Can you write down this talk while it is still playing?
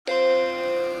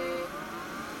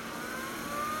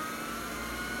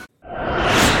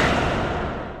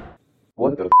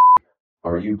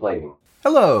you playing?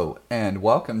 Hello, and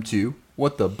welcome to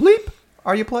What the Bleep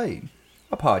Are You Playing?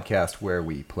 A podcast where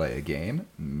we play a game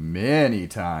many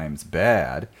times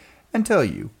bad and tell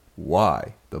you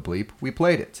why the bleep we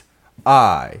played it.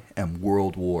 I am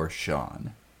World War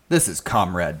Sean. This is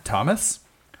Comrade Thomas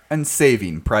and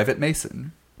Saving Private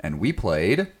Mason, and we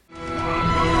played...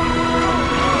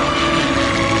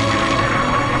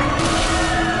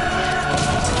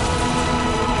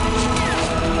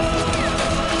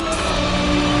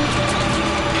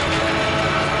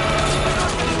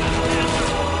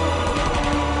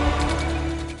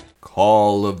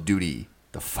 Call of Duty,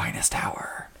 the finest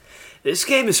hour. This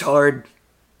game is hard.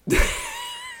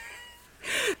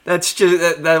 That's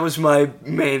just that was my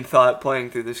main thought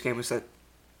playing through this game was that,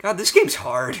 God, this game's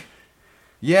hard.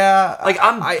 Yeah, Like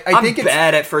I think I'm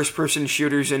bad at first-person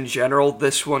shooters in general.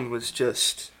 This one was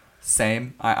just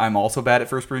same. I'm also bad at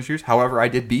first-person shooters. However, I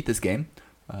did beat this game,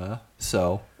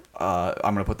 so I'm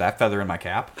gonna put that feather in my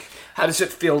cap. How does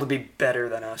it feel to be better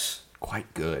than us?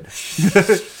 Quite good.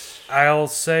 I'll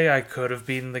say I could have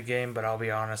beaten the game, but I'll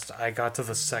be honest, I got to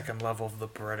the second level of the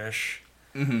British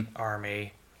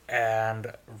army,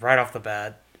 and right off the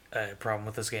bat, a problem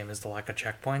with this game is the lack of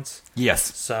checkpoints.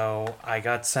 Yes. So I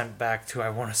got sent back to,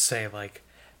 I want to say, like,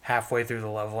 halfway through the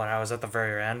level, and I was at the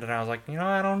very end, and I was like,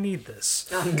 I don't need this.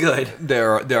 I'm good.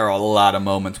 There are a lot of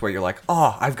moments where you're like,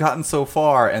 oh, I've gotten so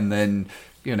far, and then,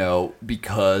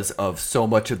 because of so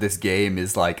much of this game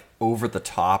is, like,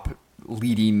 over-the-top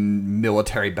leading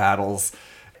military battles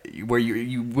where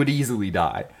you would easily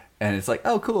die, and it's like,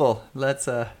 oh cool, let's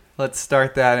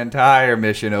start that entire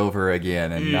mission over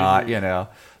again and not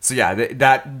so yeah,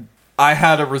 that I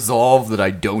had a resolve that I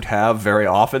don't have very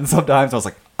often. Sometimes I was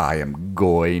like, I am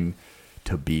going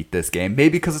to beat this game,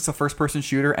 maybe because it's a first person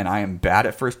shooter and I am bad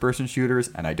at first person shooters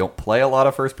and I don't play a lot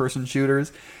of first person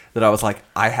shooters, that I was like,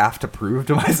 I have to prove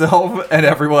to myself and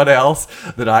everyone else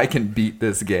that I can beat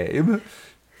this game.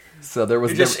 So there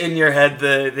was You're just in your head,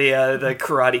 the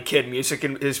Karate Kid music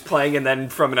is playing, and then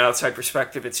from an outside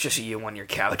perspective, it's just you on your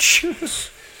couch.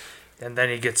 And then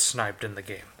he gets sniped in the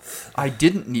game. I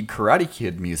didn't need Karate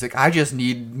Kid music. I just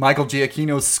need Michael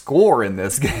Giacchino's score in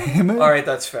this game. All right,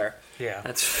 that's fair. Yeah.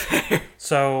 That's fair.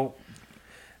 So,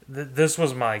 this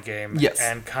was my game. Yes.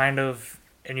 And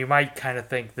and you might kind of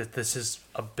think that this is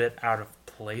a bit out of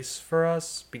place for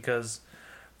us, because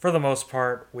for the most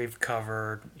part, we've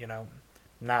covered,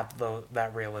 not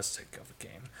that realistic of a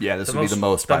game. Yeah, this would be the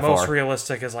most by far. The most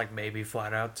realistic is like maybe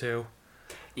Flat Out 2.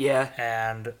 Yeah.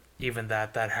 And even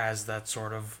that has that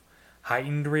sort of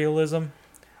heightened realism.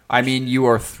 I mean, you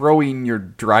are throwing your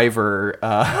driver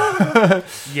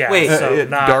Yeah, Wait, so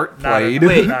dart blade.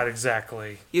 Not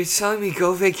exactly. You're telling me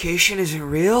Go Vacation isn't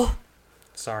real?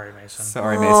 Sorry, Mason.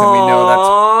 Sorry, Mason, we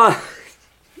know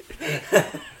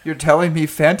that's... You're telling me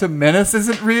Phantom Menace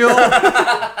isn't real?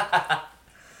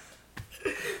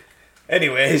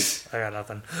 Anyways. I got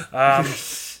nothing.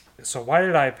 So why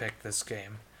did I pick this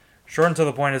game? Short and to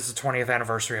the point, it's the 20th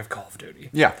anniversary of Call of Duty.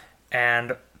 Yeah.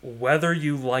 And whether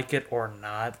you like it or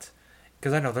not,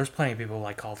 because I know there's plenty of people who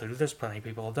like Call of Duty, there's plenty of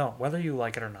people who don't. Whether you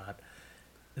like it or not,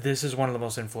 this is one of the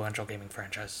most influential gaming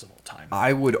franchises of all time.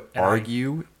 I would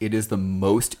argue it is the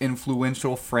most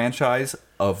influential franchise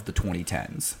of the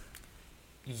 2010s.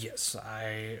 Yes,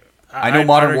 I know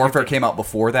Modern Warfare came out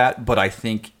before that, but I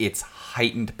think its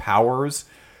heightened powers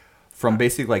from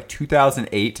basically like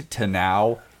 2008 to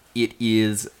now, it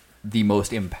is the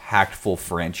most impactful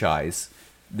franchise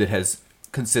that has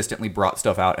consistently brought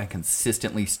stuff out and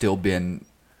consistently still been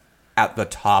at the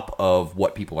top of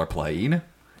what people are playing.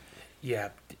 Yeah,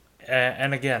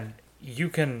 and again, you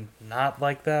can not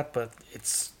like that, but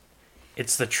it's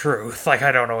the truth. Like,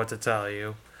 I don't know what to tell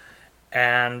you.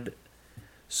 And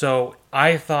so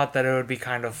I thought that it would be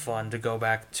kind of fun to go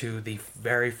back to the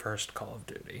very first Call of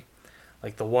Duty,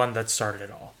 like the one that started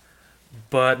it all.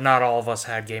 But not all of us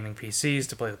had gaming PCs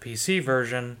to play the PC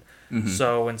version,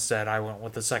 so instead I went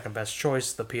with the second best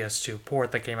choice, the PS2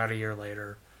 port that came out a year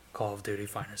later, Call of Duty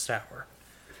Finest Hour.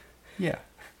 Yeah.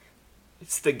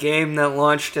 It's the game that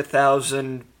launched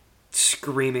 1,000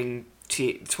 screaming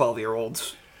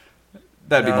 12-year-olds.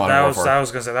 That'd be Modern Warfare. I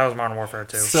was going to say, that was Modern Warfare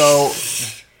 2. So...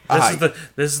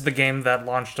 This is the game that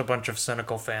launched a bunch of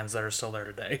cynical fans that are still there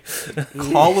today.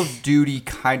 Call of Duty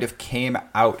kind of came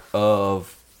out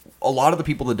of... A lot of the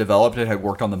people that developed it had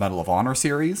worked on the Medal of Honor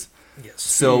series. Yes.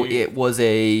 So it was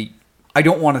I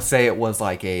don't want to say it was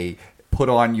like a put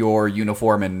on your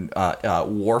uniform and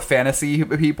war fantasy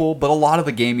people, but a lot of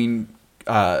the gaming,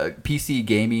 PC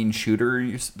gaming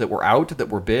shooters that were out, that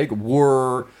were big,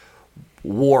 were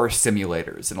war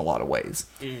simulators in a lot of ways.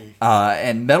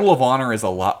 And Medal of Honor is a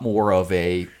lot more of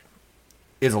a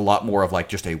is a lot more of like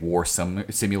just a war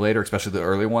simulator, especially the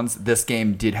early ones. This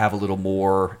game did have a little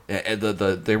more.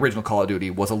 The original Call of Duty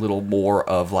was a little more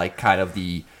of like kind of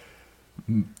the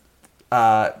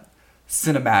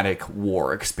cinematic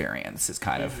war experience. Is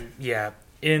kind of Yeah.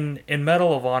 In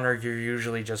Medal of Honor, you're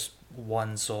usually just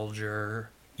one soldier.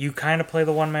 You kind of play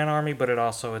the one-man army, but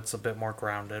it's a bit more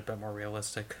grounded, a bit more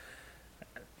realistic.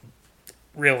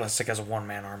 Realistic as a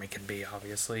one-man army can be,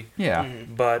 obviously. yeah.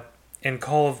 But in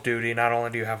Call of Duty, not only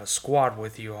do you have a squad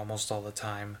with you almost all the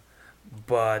time,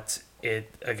 but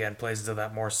it, again, plays to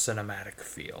that more cinematic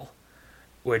feel,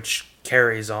 which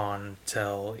carries on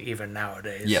till even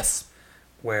nowadays. Yes.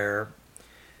 Where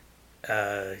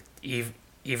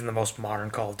even the most modern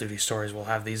Call of Duty stories will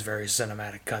have these very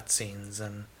cinematic cutscenes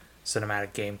and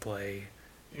cinematic gameplay,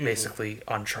 basically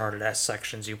Uncharted-esque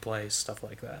sections you play, stuff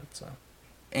like that.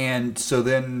 And so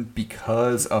then,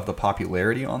 because of the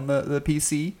popularity on the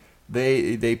PC,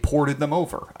 they ported them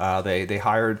over.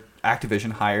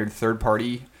 Activision hired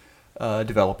third-party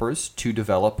developers to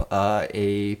develop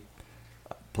a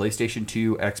PlayStation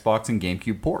 2, Xbox, and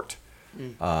GameCube port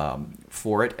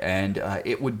for it, and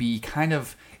it would be kind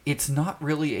of. It's not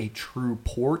really a true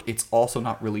port. It's also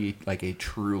not really like a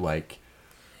true like.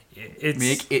 It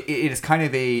is kind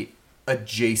of a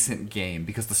adjacent game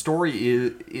because the story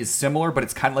is similar, but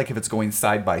it's kind of like if it's going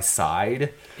side by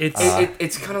side.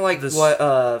 It's kind of like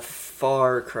what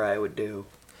Far Cry would do.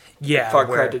 Yeah, Far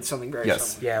Cry did something very yes.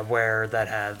 similar. Yeah, where that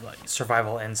had like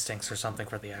survival instincts or something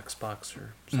for the Xbox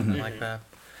or something like that.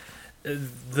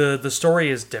 The story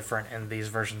is different in these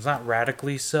versions, not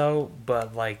radically so,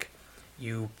 but like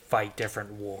you fight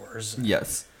different wars.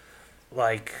 Yes.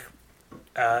 Like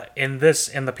in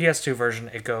the PS2 version,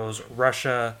 it goes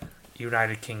Russia,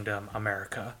 United Kingdom,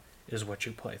 America is what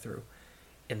you play through.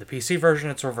 In the PC version,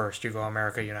 it's reversed. You go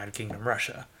America, United Kingdom,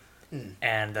 Russia.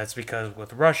 And that's because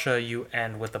with Russia, you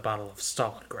end with the Battle of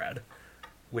Stalingrad,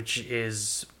 which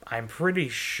is, I'm pretty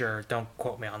sure, don't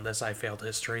quote me on this, I failed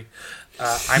history.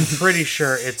 I'm pretty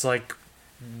sure it's like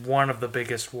one of the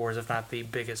biggest wars, if not the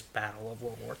biggest battle of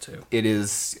World War II.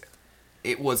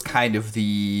 It was kind of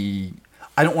the,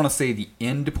 I don't want to say the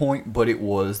end point, but it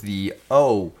was the,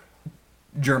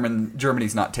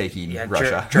 Germany's not taking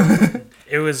Russia.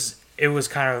 It was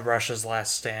kind of Russia's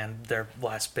last stand, their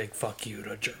last big fuck you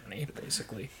to Germany,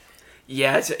 basically.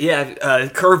 Yeah,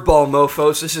 curveball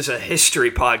mofos. This is a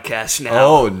history podcast now.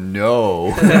 Oh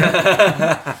no!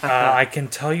 I can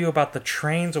tell you about the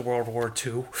trains of World War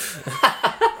II.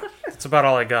 That's about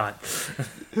all I got.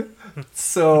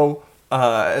 So,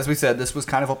 as we said, this was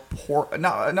kind of a port,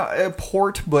 not a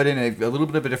port, but in a little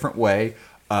bit of a different way.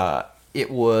 It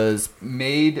was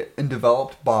made and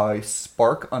developed by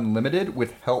Spark Unlimited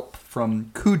with help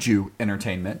from Kuju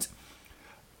Entertainment.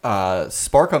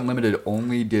 Spark Unlimited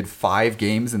only did 5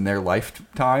 games in their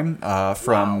lifetime.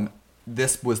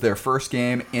 This was their first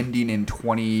game, ending in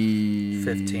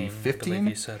 2015. I believe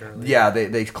you said earlier. Yeah,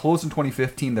 they closed in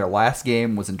 2015. Their last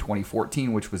game was in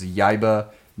 2014, which was Yaiba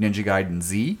Ninja Gaiden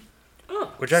Z.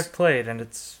 Which I've played, and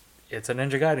it's a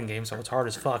Ninja Gaiden game, so it's hard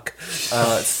as fuck.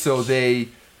 So they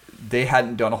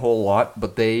hadn't done a whole lot,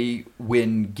 but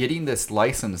when getting this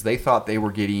license, they thought they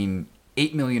were getting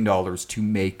 $8 million to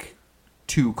make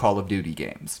 2 Call of Duty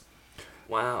games.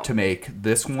 Wow. To make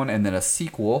this one and then a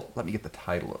sequel. Let me get the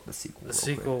title of the sequel. The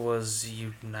sequel was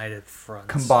United Fronts.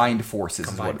 Combined Forces.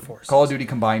 Forces. Call of Duty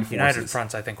Combined Forces. United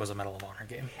Fronts, I think, was a Medal of Honor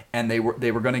game. And they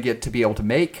were going to get to be able to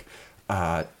make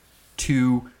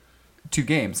 2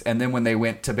 games. And then when they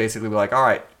went to basically be like, all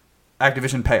right,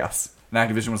 Activision, pay us. And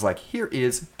Activision was like, here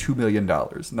is $2 million.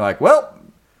 And they're like, well,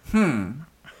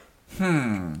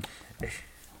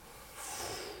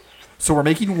 So we're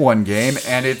making 1 game,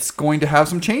 and it's going to have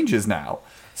some changes now.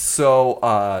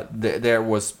 So there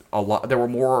was a lot. There were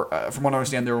more, from what I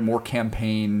understand, there were more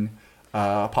campaign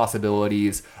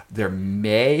possibilities. There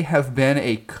may have been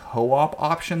a co-op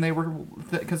option they were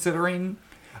considering.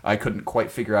 I couldn't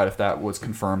quite figure out if that was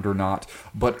confirmed or not.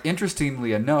 But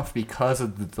interestingly enough, because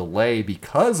of the delay,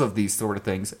 because of these sort of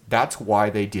things, that's why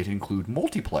they did include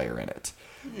multiplayer in it.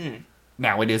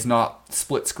 Now, it is not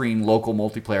split-screen local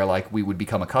multiplayer like we would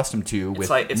become accustomed to with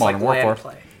Modern Warfare.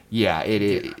 Play. Yeah,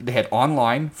 they had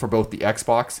online for both the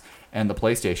Xbox and the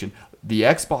PlayStation. The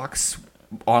Xbox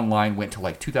online went to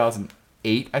like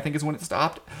 2008, I think is when it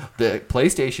stopped. The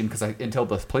PlayStation, until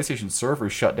the PlayStation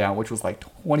servers shut down, which was like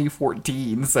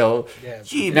 2014. So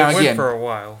It now went again, for a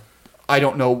while. I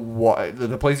don't know why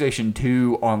the PlayStation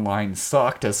 2 online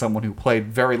sucked. As someone who played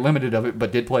very limited of it,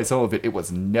 but did play some of it, it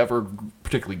was never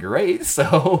particularly great.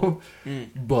 So,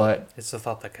 but it's the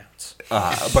thought that counts.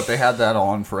 but they had that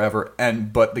on forever,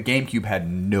 but the GameCube had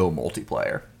no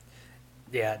multiplayer.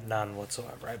 Yeah, none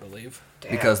whatsoever, I believe.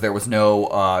 Damn. because there was no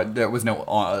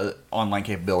online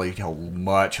capability till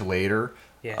much later.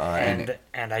 Yeah,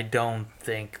 and I don't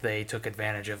think they took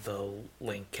advantage of the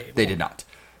link cable. They did not.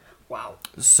 Wow.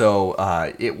 So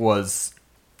it was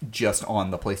just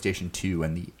on the PlayStation 2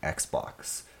 and the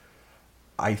Xbox.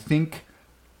 I think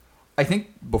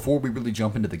before we really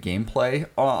jump into the gameplay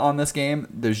on this game,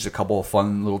 there's just a couple of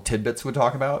fun little tidbits we'll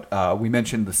talk about. We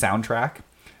mentioned the soundtrack,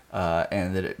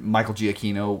 and that Michael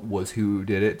Giacchino was who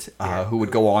did it, who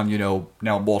would go on,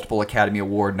 now multiple Academy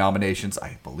Award nominations,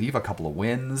 I believe a couple of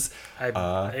wins.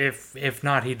 If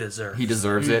not, he deserves. He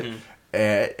deserves it,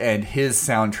 and his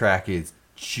soundtrack is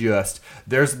just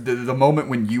there's the moment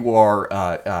when you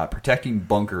are protecting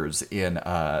bunkers in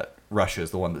Russia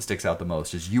is the one that sticks out the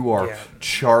most. Is you are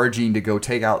charging to go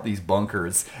take out these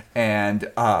bunkers, and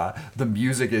the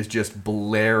music is just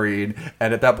blaring,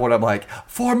 and at that point I'm like,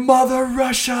 for Mother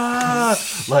Russia.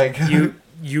 Like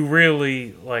you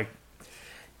really like.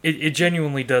 It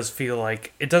genuinely does feel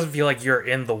like it doesn't feel like you're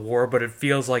in the war, but it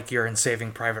feels like you're in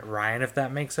Saving Private Ryan, if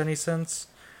that makes any sense.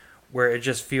 Where it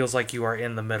just feels like you are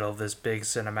in the middle of this big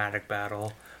cinematic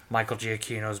battle. Michael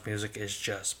Giacchino's music is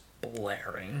just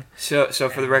blaring. So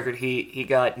for the record, he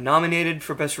got nominated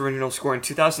for Best Original Score in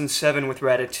 2007 with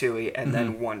Ratatouille, and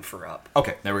then won for Up.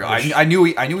 Okay, there we go. I knew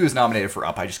he was nominated for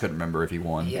Up. I just couldn't remember if he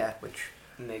won. Yeah, which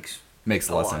makes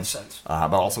a lot of sense.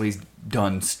 But also he's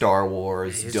done Star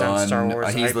Wars. He's done Star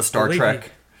Wars. He's the Star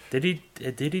Trek. Did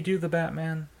he do the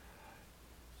Batman?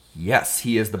 Yes,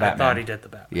 he is the Batman. I thought he did the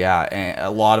Batman. Yeah, and a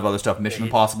lot of other stuff. Mission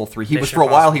Impossible 3. He was for a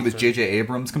while. He was J.J.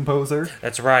 Abrams' composer.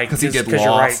 That's right. Because he did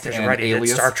Lost you're and right, he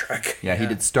Alias. did Star Trek. Yeah, he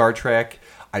did Star Trek.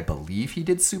 I believe he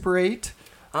did Super 8.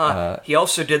 He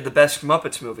also did the best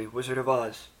Muppets movie, Wizard of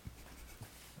Oz.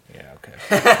 Yeah. Okay.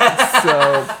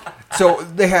 So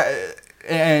they had.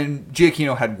 And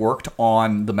Giacchino had worked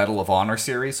on the Medal of Honor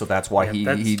series, so that's why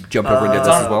he jumped over and did this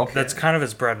as well. That's kind of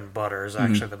his bread and butter, is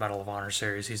actually the Medal of Honor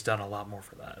series. He's done a lot more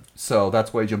for that. So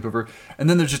that's why he jumped over. And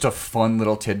then there's just a fun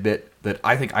little tidbit that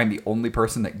I think I'm the only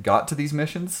person that got to these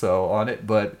missions, so on it.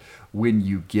 But when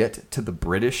you get to the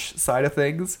British side of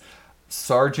things,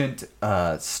 Sergeant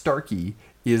Starkey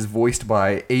is voiced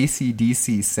by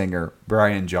AC/DC singer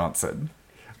Brian Johnson,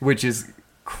 which is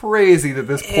crazy that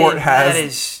this port has... That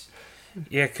is...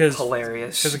 Yeah, because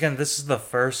hilarious. Because again, this is the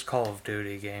first Call of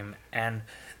Duty game, and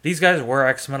these guys were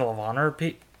ex-Medal of Honor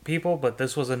people, but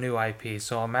this was a new IP.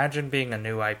 So imagine being a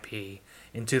new IP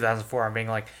in 2004 and being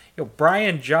like, "Yo,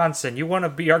 Brian Johnson, you want to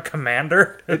be our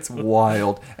commander?" It's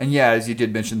wild. And yeah, as you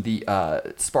did mention, the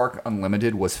Spark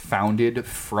Unlimited was founded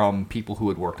from people who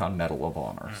had worked on Medal of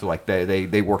Honor. So like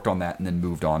they worked on that and then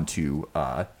moved on to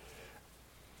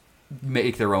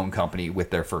make their own company with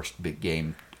their first big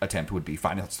game attempt would be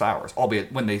Final Towers.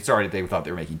 Albeit when they started, they thought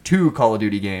they were making 2 Call of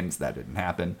Duty games. That didn't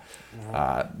happen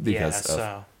because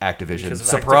of Activision.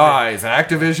 Surprise!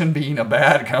 Activision being a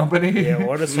bad company. Yeah,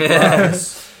 what a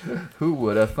surprise. Who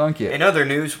would have thunk it? In other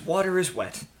news, water is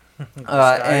wet. The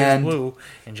sky is blue,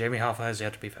 and Jamie Hoffa has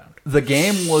yet to be found. The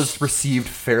game was received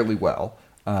fairly well.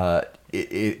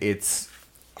 Its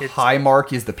high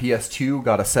mark is the PS2,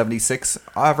 got a 76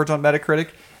 average on Metacritic.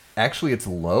 Actually, its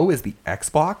low is the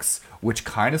Xbox, which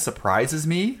kind of surprises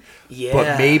me. Yeah.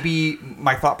 But maybe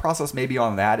my thought process maybe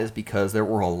on that is because there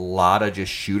were a lot of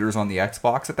just shooters on the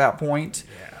Xbox at that point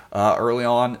early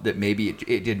on that maybe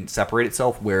it didn't separate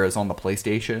itself, whereas on the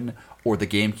PlayStation or the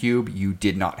GameCube, you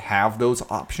did not have those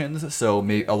options. So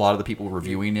maybe a lot of the people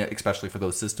reviewing it, especially for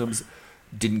those systems,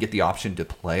 didn't get the option to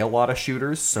play a lot of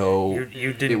shooters. So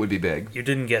it would be big. You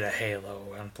didn't get a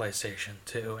Halo on PlayStation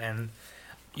 2, and...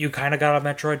 You kind of got a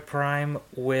Metroid Prime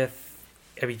with...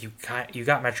 I mean, you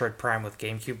got Metroid Prime with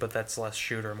GameCube, but that's less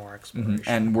shooter, more exploration. Mm-hmm.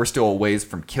 And we're still a ways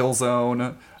from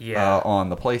Killzone on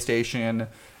the PlayStation.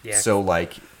 Yeah. So,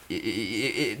 like,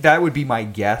 that would be my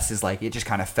guess, is, like, it just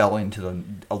kind of fell into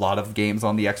a lot of games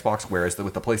on the Xbox, whereas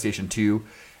with the PlayStation 2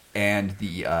 and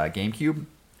the GameCube,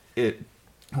 it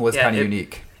was kind of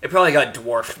unique. It probably got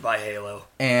dwarfed by Halo.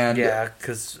 And yeah,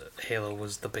 because Halo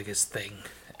was the biggest thing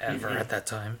ever at that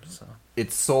time, so...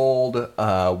 It sold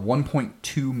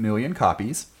 1.2 million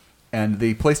copies, and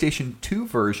the PlayStation 2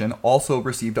 version also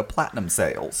received a platinum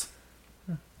sales.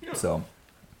 So,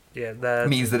 that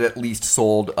means that it at least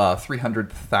sold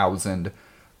 300,000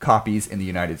 copies in the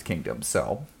United Kingdom.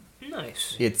 So,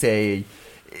 nice.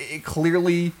 It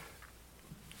clearly,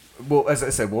 well, as I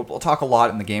said, we'll talk a lot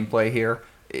in the gameplay here.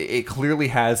 It clearly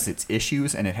has its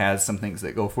issues, and it has some things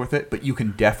that go with it, but you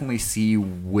can definitely see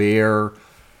where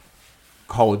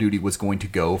Call of Duty was going to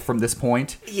go from this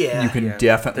point. Yeah. You can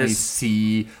definitely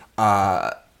see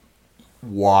why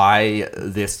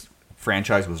this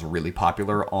franchise was really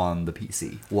popular on the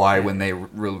PC. Why, when they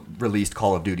released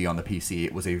Call of Duty on the PC,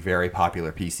 it was a very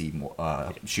popular PC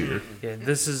shooter.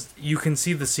 Yeah, you can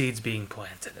see the seeds being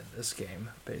planted in this game,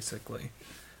 basically.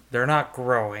 They're not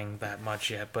growing that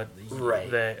much yet, but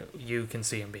you can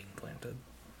see them being planted.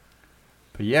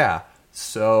 But yeah,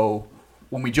 so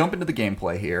when we jump into the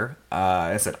gameplay here,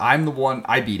 I said I'm the one,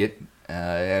 I beat it.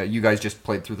 You guys just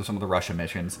played through some of the Russia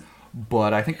missions.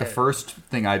 But I think the first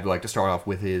thing I'd like to start off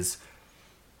with is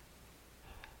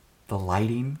the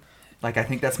lighting. Like, I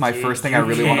think that's my first thing I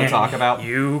really want to talk about.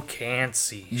 You can't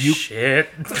see shit.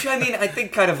 Which, I mean, I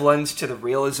think kind of lends to the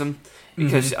realism,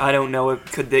 because I don't know,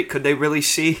 could they really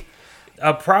see?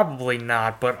 Probably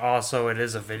not, but also it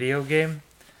is a video game.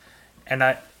 And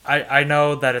I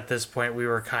know that at this point we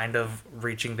were kind of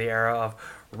reaching the era of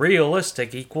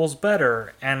realistic equals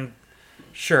better. And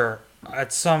sure,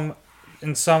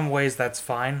 in some ways that's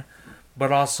fine.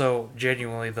 But also,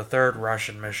 genuinely, the third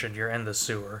Russian mission, you're in the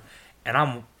sewer.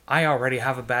 And I already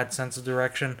have a bad sense of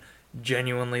direction.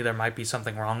 Genuinely, there might be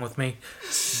something wrong with me.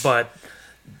 But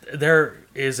there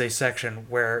is a section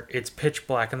where it's pitch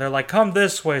black, and they're like, "Come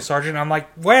this way, Sergeant." I'm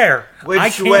like, "Where? I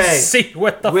can't see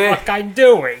what the fuck I'm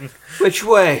doing." Which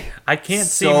way? I can't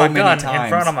see my gun in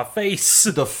front of my face.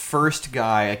 The first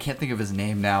guy, I can't think of his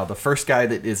name now. The first guy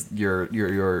that is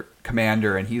your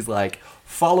commander, and he's like,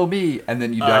 "Follow me," and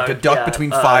then you have to duck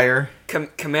between fire.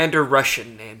 Commander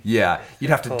Russian name. Yeah,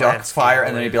 you'd have to duck fire,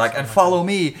 and then he'd be like, "And follow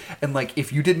me." And like,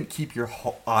 if you didn't keep your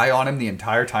eye on him the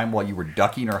entire time while you were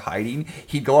ducking or hiding,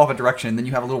 he'd go off a direction, and then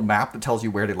you have a little map that tells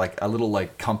you where to, like a little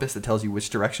like compass that tells you which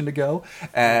direction to go.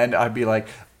 And I'd be like,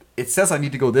 "It says I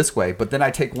need to go this way," but then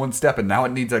I take one step, and now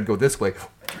it needs to go this way.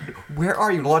 Where are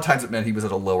you? And a lot of times it meant he was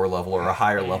at a lower level or a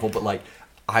higher level, but like,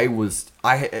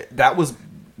 that was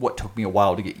what took me a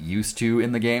while to get used to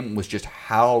in the game, was just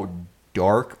how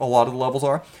dark a lot of the levels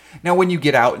are. Now, when you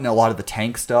get out in a lot of the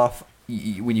tank stuff,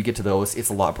 when you get to those, it's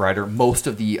a lot brighter. Most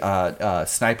of the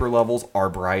sniper levels are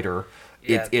brighter.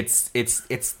 Yeah. It's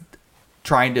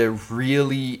trying to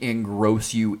really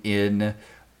engross you in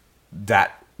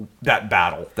that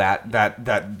battle,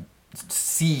 that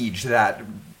siege, that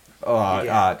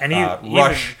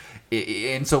rush.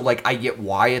 And so, like, I get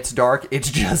why it's dark. It's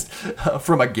just,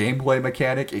 from a gameplay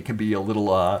mechanic, it can be a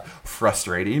little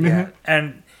frustrating. Yeah.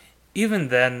 And even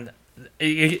then,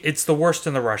 it's the worst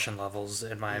in the Russian levels,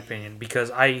 in my opinion,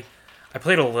 because I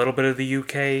played a little bit of the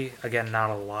UK, again, not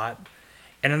a lot.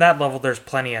 And in that level, there's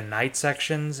plenty of night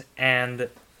sections, and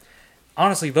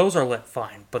honestly, those are lit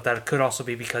fine. But that could also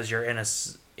be because you're in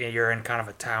kind of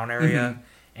a town area,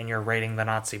 and you're raiding the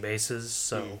Nazi bases,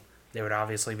 so they would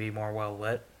obviously be more well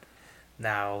lit.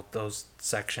 Now, those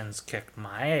sections kicked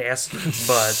my ass,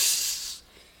 but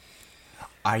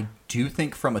I do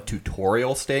think from a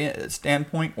tutorial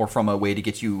standpoint, or from a way to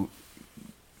get you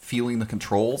feeling the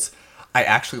controls, I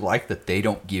actually like that they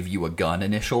don't give you a gun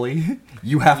initially.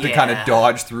 You have to kind of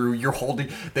dodge through.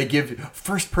 They give,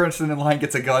 first person in line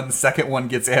gets a gun, second one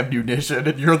gets ammunition,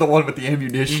 and you're the one with the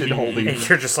ammunition holding. And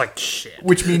you're just like, shit.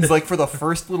 Which means, like, for the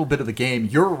first little bit of the game,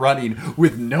 you're running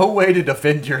with no way to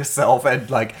defend yourself. And,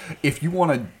 like, if you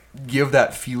want to give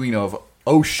that feeling of,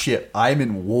 oh shit, I'm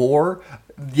in war,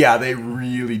 yeah, they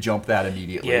really jump that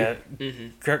immediately. Yeah,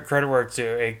 credit where it's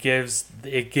due. It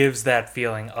gives that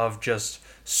feeling of just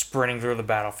sprinting through the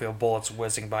battlefield, bullets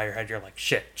whizzing by your head. You're like,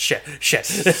 shit.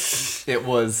 It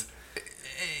was...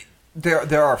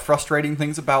 There are frustrating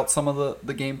things about some of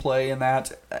the gameplay in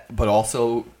that, but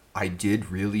also I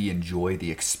did really enjoy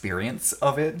the experience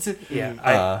of it.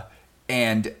 Yeah.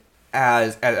 And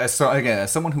as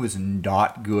someone who is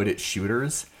not good at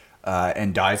shooters,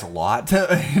 and dies a lot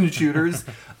in shooters,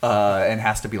 and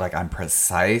has to be like, I'm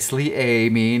precisely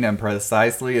aiming,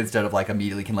 instead of like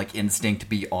immediately can like instinct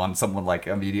be on someone like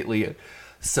immediately.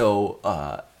 So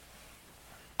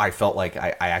I felt like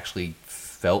I actually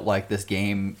felt like this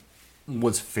game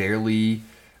was fairly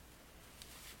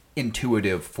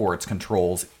intuitive for its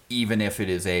controls, even if it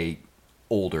is a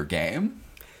older game.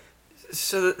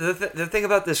 So the thing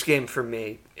about this game for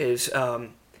me is,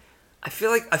 I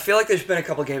feel like there's been a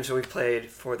couple games that we've played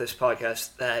for this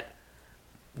podcast that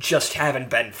just haven't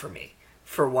been for me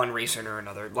for one reason or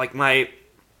another. Like, my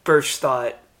first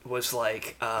thought was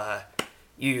like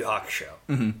Yu Yu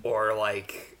Hakusho or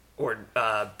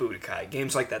Budokai,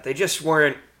 games like that. They just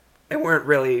weren't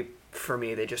really for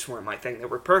me. They just weren't my thing. They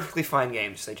were perfectly fine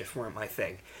games. They just weren't my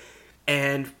thing.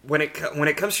 And when it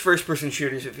comes to first person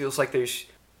shooters, it feels like there's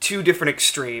two different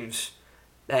extremes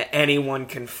that anyone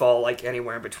can fall like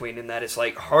anywhere in between, and that is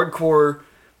like hardcore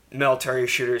military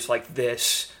shooters like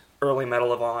this, early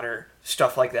Medal of Honor,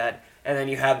 stuff like that, and then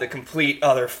you have the complete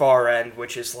other far end,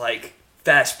 which is like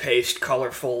fast-paced,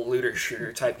 colorful looter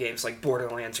shooter type games like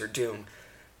Borderlands or Doom.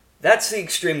 That's the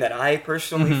extreme that I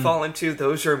personally fall into.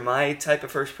 Those are my type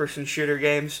of first-person shooter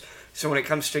games. So when it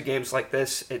comes to games like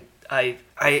this, I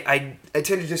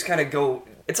tend to just kind of go.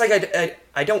 It's like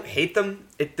I don't hate them.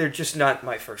 They're just not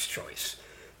my first choice.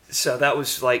 So that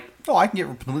was like. Oh, I can get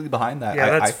completely behind that.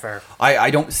 Yeah, that's fair.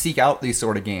 I don't seek out these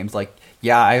sort of games. Like,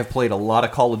 yeah, I have played a lot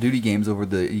of Call of Duty games over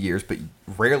the years, but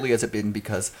rarely has it been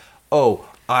because,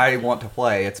 I want to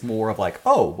play. It's more of like,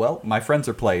 well, my friends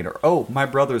are playing, or my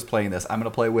brother's playing this, I'm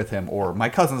going to play with him, or my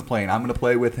cousin's playing, I'm going to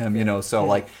play with him, so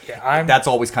like, that's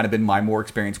always kind of been my more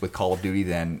experience with Call of Duty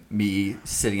than me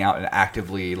sitting out and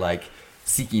actively like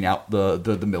seeking out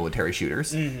the military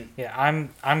shooters. Mm-hmm. Yeah,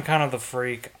 I'm kind of the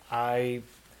freak. I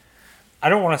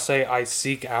don't want to say I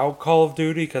seek out Call of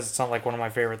Duty because it's not like one of my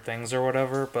favorite things or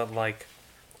whatever, but like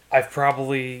I've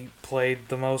probably played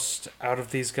the most out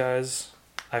of these guys.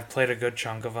 I've played a good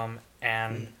chunk of them,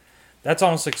 and that's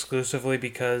almost exclusively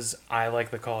because I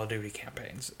like the Call of Duty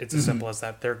campaigns. It's as simple as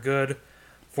that. They're good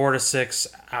 4 to 6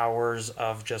 hours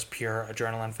of just pure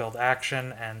adrenaline-filled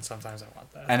action, and sometimes I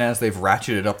want that. And as they've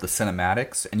ratcheted up the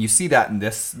cinematics, and you see that in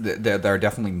this, there are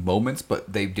definitely moments,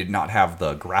 but they did not have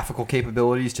the graphical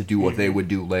capabilities to do what they would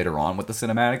do later on with the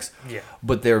cinematics. Yeah.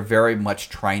 But they're very much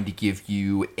trying to give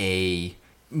you a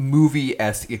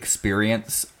movie-esque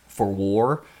experience for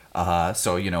war.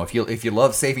 So if you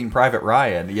love Saving Private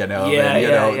Ryan,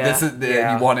 this is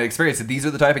you want to experience it. These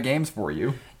are the type of games for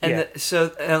you. And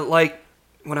like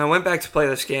when I went back to play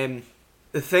this game,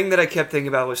 the thing that I kept thinking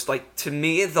about was like, to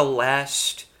me, the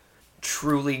last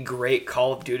truly great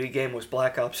Call of Duty game was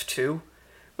Black Ops 2,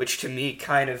 which to me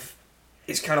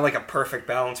is kind of like a perfect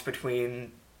balance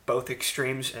between both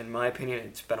extremes. In my opinion,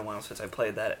 it's been a while since I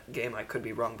played that game. I could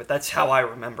be wrong, but that's how I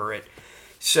remember it.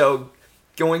 So.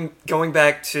 Going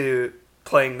back to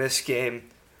playing this game,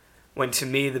 when to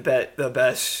me you know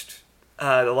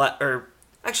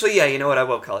what, I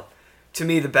will call it. To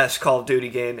me, the best Call of Duty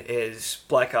game is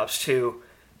Black Ops 2.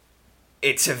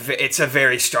 It's a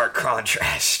very stark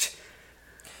contrast.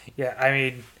 Yeah, I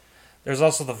mean, there's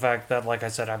also the fact that, like I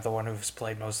said, I'm the one who's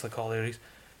played most of the Call of Duties.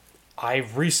 I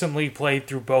recently played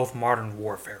through both Modern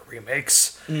Warfare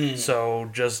remakes,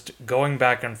 so just going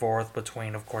back and forth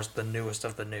between, of course, the newest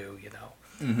of the new,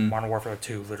 Modern Warfare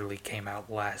 2 literally came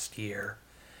out last year,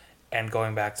 and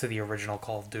going back to the original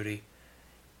Call of Duty,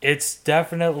 it's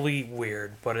definitely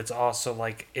weird, but it's also,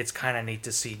 like, it's kind of neat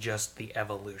to see just the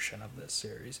evolution of this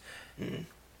series.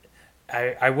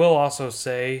 I will also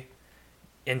say,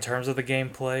 in terms of the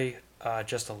gameplay,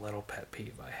 just a little pet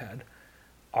peeve I had.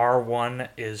 R1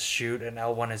 is shoot and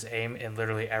L1 is aim. In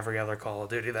literally every other Call of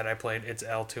Duty that I played, it's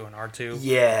L2 and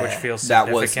R2, which feels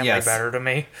significantly better to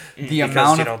me.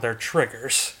 Because, they're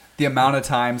triggers. The amount of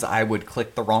times I would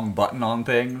click the wrong button on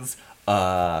things,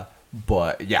 but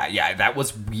that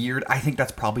was weird. I think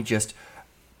that's probably just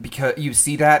because you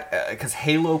see that, because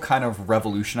Halo kind of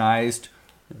revolutionized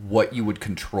what you would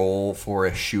control for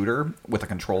a shooter with a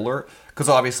controller. Because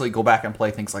obviously, go back and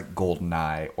play things like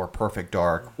GoldenEye or Perfect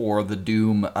Dark or the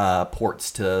Doom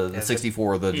ports to the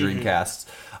 64, the Dreamcast,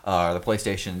 or the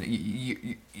PlayStation.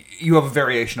 You have a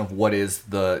variation of what is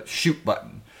the shoot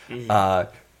button.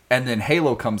 And then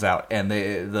Halo comes out, and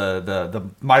the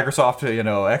Microsoft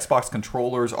Xbox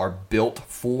controllers are built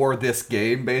for this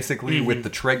game, basically, with the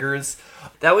triggers.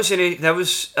 That was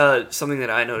something that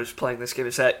I noticed playing this game,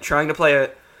 is that trying to play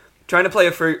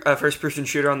a first-person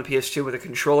shooter on the PS2 with a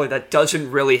controller that doesn't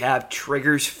really have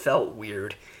triggers felt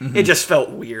weird. It just felt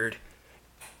weird.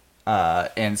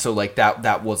 And so like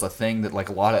that was a thing that like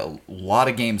a lot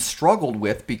of games struggled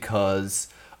with because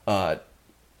the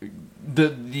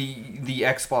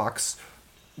Xbox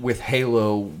with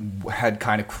Halo had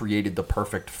kind of created the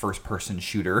perfect first-person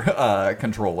shooter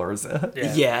controllers.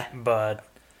 Yeah, but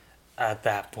at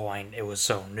that point, it was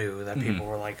so new that people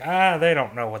were like, they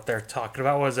don't know what they're talking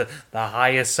about. Was it the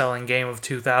highest selling game of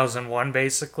 2001,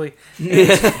 basically?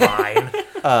 It's fine.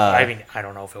 I mean, I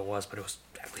don't know if it was, but it was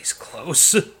at least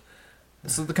close.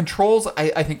 So the controls,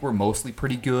 I think, were mostly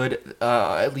pretty good,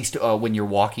 at least when you're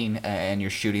walking and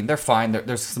you're shooting. They're fine.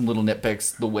 There's some little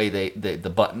nitpicks. The way the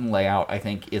button layout, I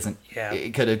think, isn't... Yeah.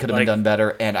 It could have been done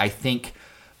better, and I think...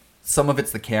 Some of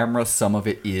it's the camera, some of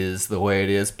it is the way it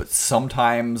is, but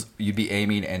sometimes you'd be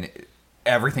aiming and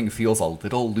everything feels a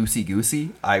little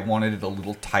loosey-goosey. I wanted it a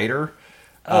little tighter.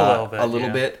 A little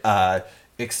bit.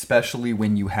 Especially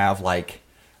when you have, like...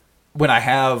 When I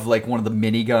have, like, one of the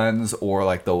miniguns or,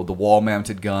 like, the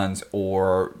wall-mounted guns,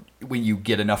 or when you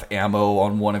get enough ammo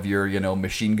on one of your,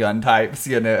 machine gun types,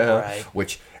 right.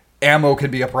 Which ammo can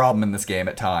be a problem in this game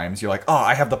at times. You're like,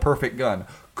 I have the perfect gun.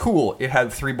 Cool, it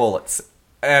had 3 bullets.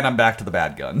 and I'm back to the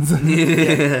bad guns.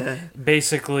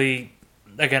 Basically,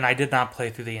 again, I did not play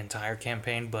through the entire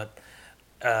campaign, but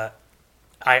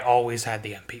I always had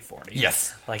the MP40.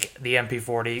 Yes. Like the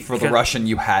MP40 For the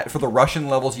Russian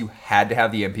levels, you had to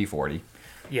have the MP40.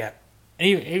 Yeah,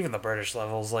 even the British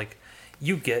levels, like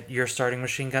you get your starting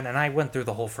machine gun, and I went through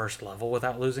the whole first level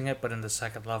without losing it. But in the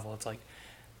second level, it's like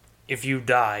if you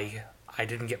die, I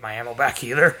didn't get my ammo back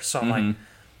either. So I'm like,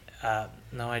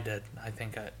 no, I did.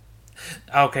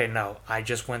 Okay, no, I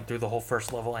just went through the whole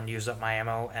first level and used up my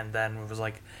ammo, and then it was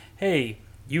like, hey,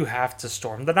 you have to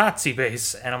storm the Nazi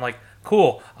base, and I'm like,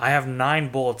 cool, I have 9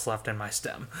 bullets left in my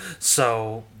stem.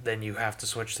 So then you have to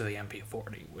switch to the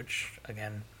MP40, which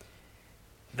again,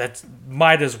 that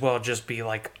might as well just be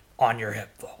like on your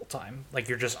hip the whole time. Like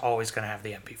you're just always gonna have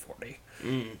the MP40.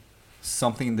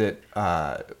 Something that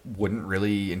wouldn't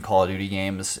really in Call of Duty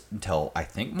games until I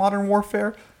think Modern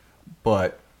Warfare,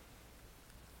 but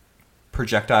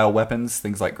projectile weapons,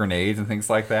 things like grenades and things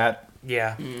like that.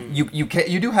 Yeah.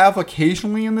 You do have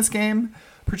occasionally in this game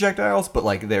projectiles, but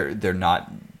like they're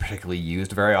not particularly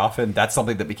used very often. That's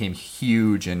something that became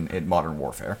huge in Modern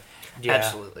Warfare. Yeah.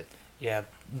 Absolutely. Yeah.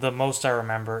 The most I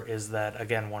remember is that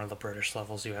again one of the British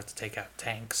levels you have to take out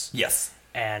tanks. Yes.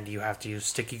 And you have to use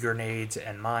sticky grenades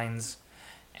and mines,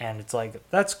 and it's like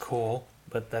that's cool,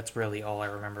 but that's really all I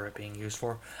remember it being used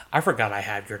for. I forgot I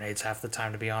had grenades half the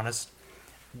time, to be honest.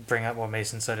 Bring up what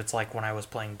Mason said. It's like when I was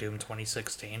playing Doom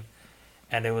 2016,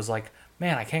 and it was like,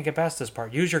 man, I can't get past this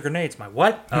part. Use your grenades. My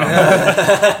what?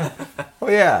 Oh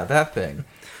yeah, that thing.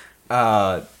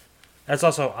 That's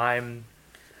also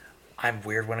I'm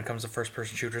weird when it comes to first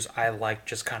person shooters. I like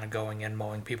just kind of going in,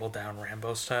 mowing people down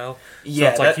Rambo style.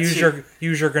 Yeah, so it's like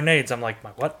use your grenades. I'm like, my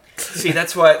what? See,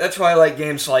 that's why I like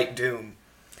games like Doom,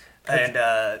 and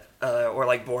or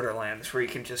like Borderlands, where you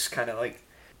can just kind of like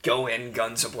go in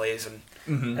guns ablazing.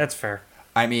 Mm-hmm. That's fair.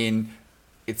 I mean,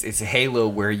 it's a Halo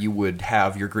where you would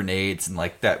have your grenades and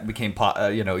like that became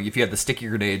if you had the sticky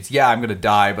grenades, yeah, I'm gonna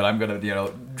die, but I'm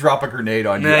gonna drop a grenade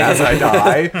on you as I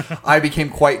die. I became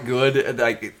quite good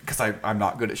because I'm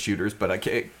not good at shooters, but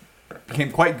I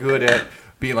became quite good at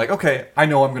being like, okay, I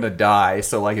know I'm gonna die,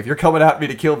 so like if you're coming at me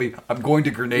to kill me, I'm going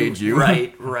to grenade you.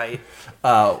 Right.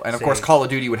 And of course, Call of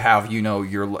Duty would have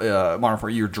your Modern Warfare,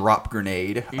 your drop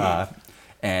grenade.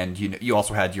 And you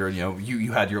also had your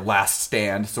you had your last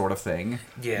stand sort of thing,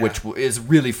 which is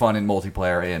really fun in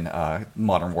multiplayer in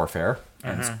Modern Warfare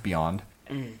and beyond.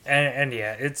 And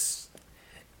yeah, it's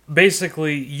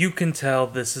basically you can tell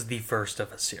this is the first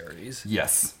of a series.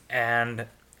 Yes, and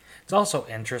it's also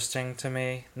interesting to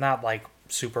me, not like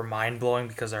super mind blowing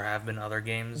because there have been other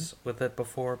games with it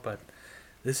before, but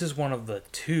this is one of the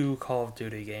 2 Call of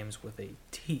Duty games with a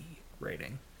T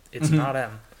rating. It's not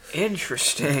M.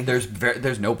 Interesting.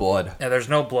 There's no blood. Yeah, there's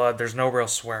no blood. There's no real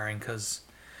swearing because,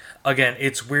 again,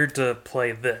 it's weird to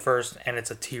play this first and it's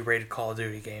a T-rated Call of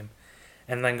Duty game,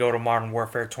 and then go to Modern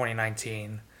Warfare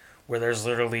 2019, where there's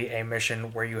literally a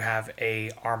mission where you have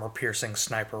a armor-piercing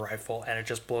sniper rifle and it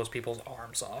just blows people's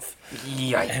arms off.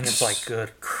 Yikes! And it's like,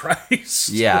 good Christ.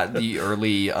 Yeah, the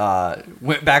early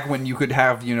went back when you could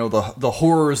have the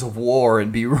horrors of war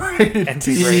and be rated and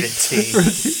be rated T.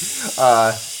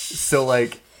 So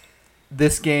like.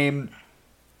 This game,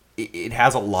 it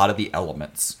has a lot of the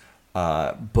elements,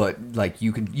 but like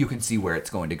you can see where it's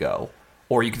going to go,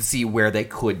 or you can see where they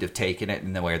could have taken it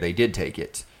and then where they did take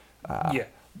it.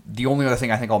 The only other thing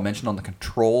I think I'll mention on the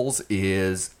controls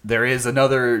is there is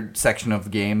another section of the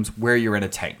games where you're in a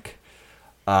tank,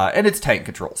 and it's tank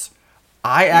controls.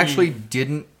 I actually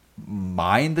didn't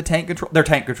mind the tank control. They're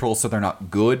tank controls, so they're not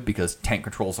good because tank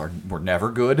controls were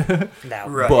never good. No.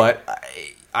 Right. But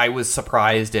I was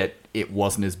surprised at it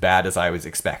wasn't as bad as I was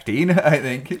expecting, I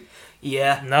think.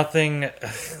 Yeah. Nothing,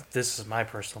 this is my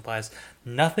personal bias,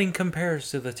 nothing compares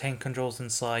to the tank controls in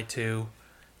Sly 2.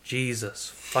 Jesus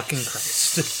fucking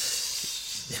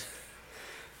Christ.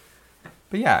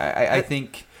 But yeah, I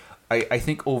think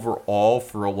overall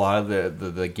for a lot of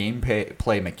the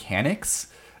gameplay mechanics,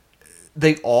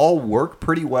 they all work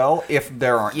pretty well if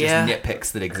there aren't just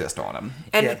nitpicks that exist on them.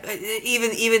 And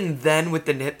even then with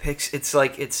the nitpicks, it's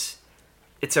like it's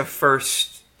the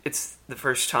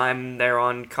first time they're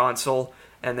on console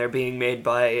and they're being made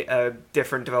by a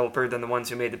different developer than the ones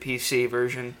who made the PC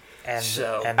version. And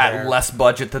at less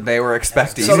budget than they were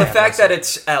expecting. So the fact that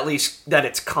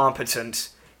it's competent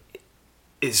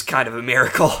is kind of a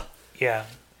miracle. Yeah.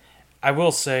 I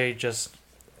will say just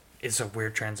it's a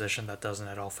weird transition that doesn't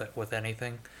at all fit with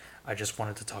anything. I just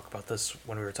wanted to talk about this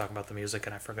when we were talking about the music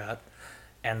and I forgot.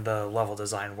 And the level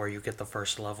design where you get the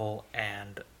first level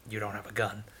and you don't have a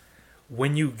gun.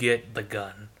 When you get the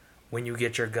gun, when you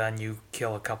get your gun, you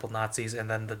kill a couple Nazis, and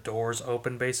then the doors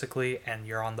open basically, and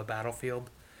you're on the battlefield.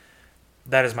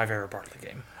 That is my favorite part of the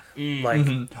game. Like,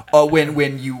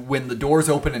 when the doors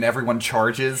open and everyone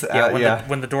charges.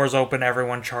 When the doors open,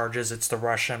 everyone charges. It's the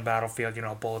Russian battlefield.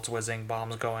 Bullets whizzing,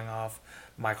 bombs going off.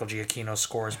 Michael Giacchino's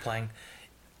score is playing.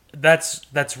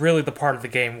 That's really the part of the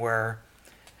game where,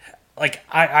 like,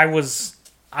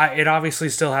 it obviously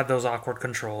still had those awkward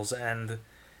controls, and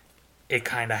it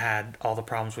kind of had all the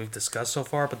problems we've discussed so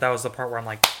far. But that was the part where I'm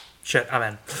like, shit, I'm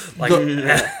in. Like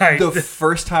the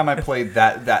first time I played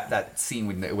that scene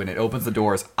when it opens the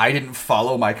doors, I didn't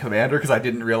follow my commander because I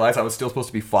didn't realize I was still supposed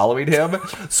to be following him.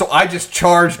 So I just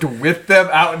charged with them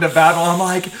out into battle. I'm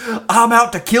like, I'm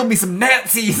out to kill me some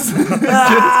Nazis.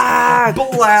 Just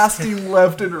blasting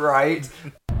left and right.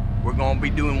 We're gonna be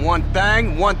doing one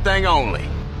thing only.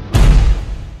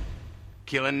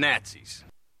 Killing Nazis.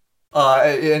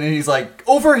 And he's like,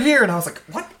 over here, and I was like,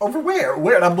 what? Over where?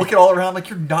 Where? And I'm looking all around like,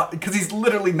 you're not, because he's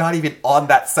literally not even on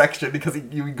that section, because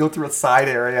you go through a side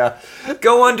area.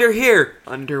 Go under here.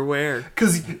 Under where?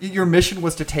 Because your mission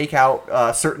was to take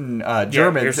out certain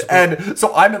Germans, and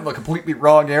so I'm in the completely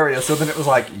wrong area, so then it was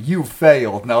like, you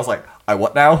failed, and I was like, I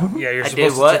what now? Yeah, you're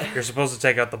supposed to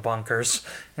take out the bunkers.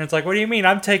 And it's like, what do you mean?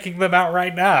 I'm taking them out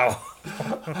right now.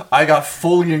 I got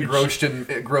fully engrossed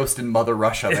in Mother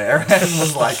Russia there, and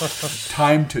was like,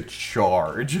 time to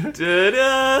charge. There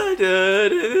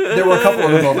were a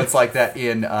couple of moments like that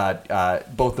in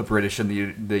both the British and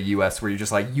the US where you're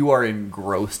just like, you are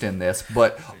engrossed in this.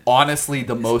 But honestly,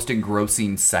 the most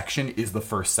engrossing section is the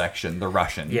first section, the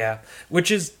Russian. Yeah,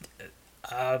 which is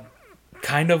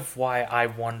kind of why I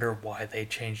wonder why they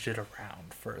changed it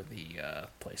around for the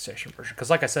PlayStation version.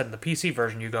 Because like I said, in the PC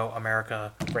version, you go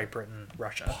America, Great Britain,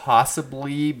 Russia.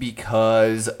 Possibly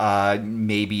because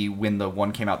maybe when the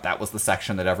one came out, that was the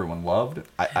section that everyone loved.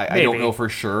 I don't know for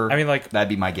sure. I mean, like, that'd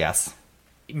be my guess.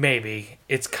 Maybe.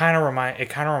 It kind of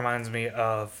reminds me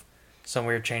of some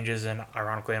weird changes in,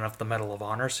 ironically enough, the Medal of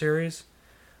Honor series,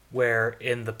 where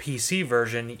in the PC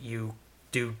version, you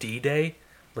do D-Day,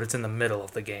 but it's in the middle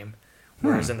of the game.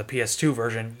 Whereas in the PS2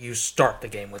 version, you start the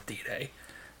game with D-Day.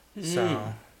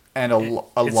 So, and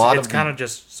it's kind of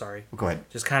just, sorry. Go ahead.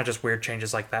 Just kind of just weird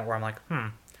changes like that where I'm like,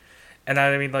 And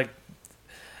I mean, like,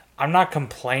 I'm not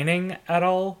complaining at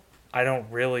all. I don't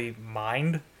really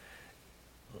mind.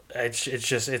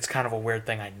 It's kind of a weird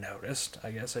thing I noticed,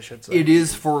 I guess I should say. It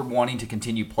is for wanting to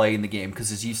continue playing the game,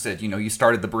 because as you said, you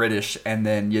started the British, and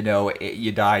then, you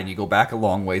die and you go back a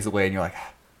long ways away, and you're like,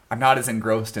 I'm not as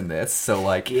engrossed in this, so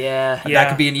like, that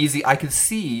could be I could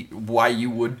see why you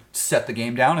would set the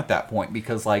game down at that point,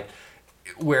 because like,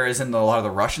 whereas in a lot of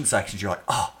the Russian sections, you're like,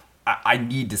 oh, I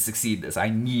need to succeed this, I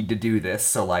need to do this,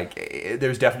 so like,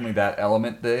 there's definitely that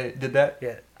element that did that.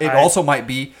 Yeah. It also might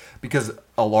be because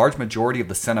a large majority of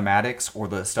the cinematics or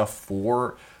the stuff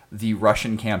for the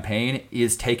Russian campaign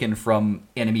is taken from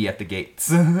Enemy at the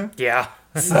Gates. Yeah.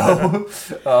 So,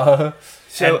 no,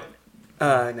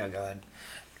 go ahead.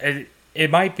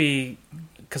 It might be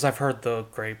because I've heard the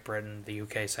Great Britain, the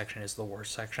UK section is the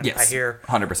worst section. Yes, I hear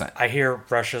 100%. I hear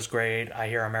Russia's great. I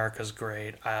hear America's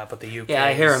great. But the UK. Yeah,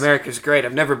 I hear America's great.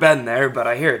 I've never been there, but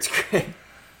I hear it's great.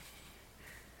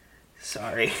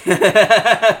 Sorry.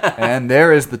 And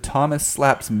there is the Thomas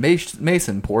Slaps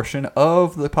Mason portion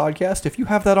of the podcast. If you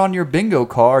have that on your bingo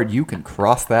card, you can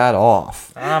cross that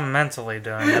off. I'm mentally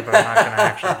doing it, but I'm not going to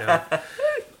actually do it.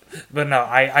 But no,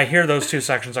 I hear those two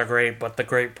sections are great, but the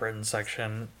Great Britain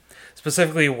section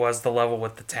specifically was the level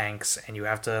with the tanks, and you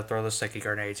have to throw the sticky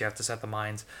grenades, you have to set the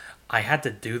mines. I had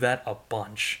to do that a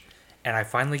bunch, and I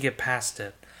finally get past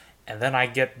it, and then I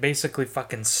get basically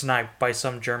fucking sniped by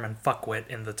some German fuckwit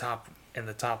in the top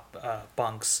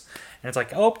bunks, and it's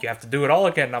like, oh, you have to do it all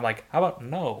again. And I'm like, how about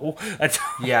no?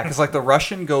 Yeah, because like the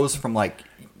Russian goes from like,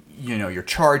 you're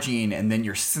charging, and then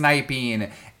you're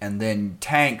sniping, and then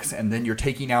tanks, and then you're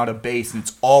taking out a base, and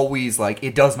it's always like,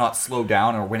 it does not slow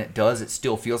down, or when it does, it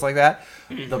still feels like that.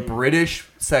 Mm-hmm. The British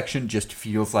section just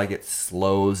feels like it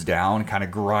slows down, kind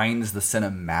of grinds the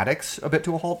cinematics a bit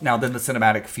to a halt. Now, then the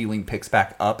cinematic feeling picks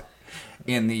back up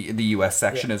in the US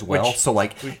section as well.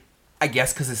 I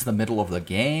guess because it's the middle of the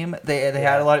game, they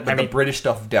had a lot, but the British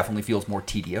stuff definitely feels more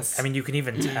tedious. I mean, you can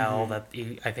even tell that,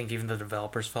 I think even the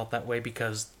developers felt that way,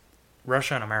 because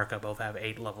Russia and America both have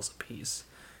 8 levels apiece.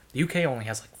 The UK only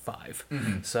has like 5.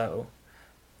 Mm-hmm. So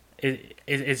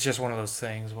it's just one of those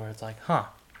things where it's like, huh.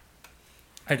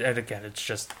 And again, it's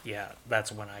just,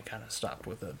 that's when I kind of stopped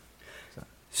with it.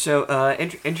 So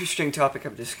interesting topic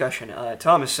of discussion.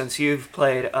 Thomas, since you've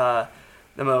played the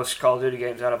most Call of Duty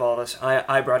games out of all of us,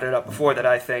 I brought it up before that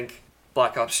I think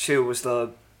Black Ops 2 was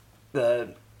the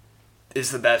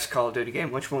is the best Call of Duty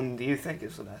game? Which one do you think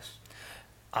is the best?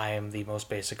 I am the most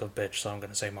basic of bitch, so I'm going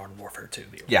to say Modern Warfare 2. The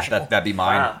original. Yeah, that'd be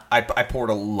mine. Wow. I poured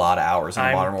a lot of hours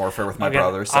into Modern Warfare with my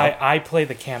brothers. So. I play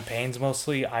the campaigns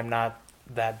mostly. I'm not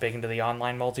that big into the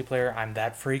online multiplayer. I'm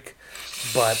that freak.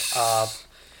 But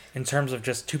in terms of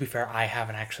just, to be fair, I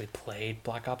haven't actually played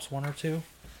Black Ops 1 or 2.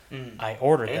 I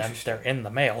ordered them. They're in the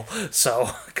mail, so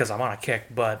because I'm on a kick.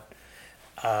 But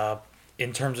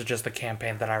in terms of just the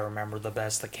campaign that I remember the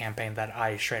best, the campaign that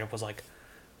I straight up was like,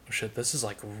 oh shit, this is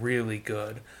like really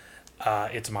good.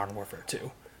 It's Modern Warfare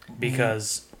 2,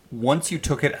 because once you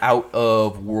took it out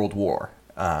of World War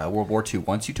II,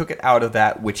 once you took it out of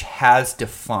that, which has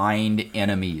defined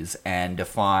enemies and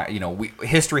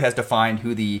history has defined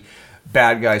who the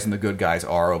bad guys and the good guys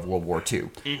are of World War II,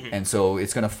 and so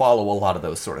it's going to follow a lot of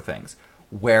those sort of things.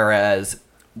 Whereas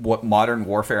what Modern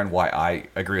Warfare, and why I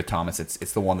agree with Thomas,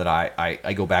 it's the one that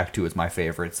I go back to as my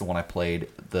favorite. It's the one I played,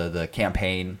 the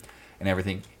campaign and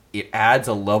everything. It adds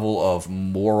a level of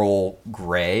moral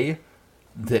gray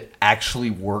that actually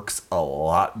works a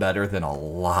lot better than a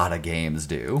lot of games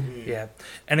do. Yeah.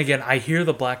 And again, I hear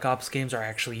the Black Ops games are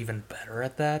actually even better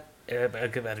at that.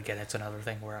 But again, it's another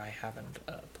thing where I haven't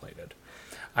played it.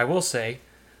 I will say,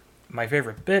 my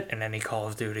favorite bit in any Call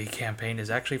of Duty campaign is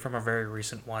actually from a very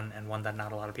recent one, and one that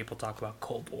not a lot of people talk about,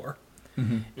 Cold War.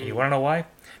 And you want to know why?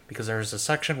 Because there's a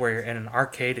section where you're in an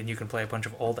arcade and you can play a bunch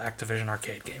of old Activision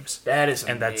arcade games. That is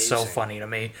amazing. And that's so funny to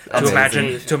me. That's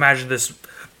To imagine this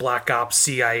Black Ops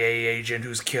CIA agent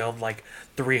who's killed like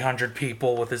 300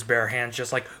 people with his bare hands,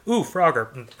 just like, ooh,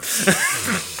 Frogger.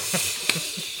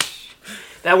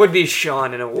 That would be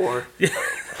Sean in a war.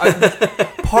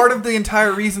 Part of the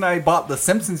entire reason I bought the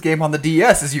Simpsons game on the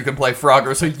DS is you can play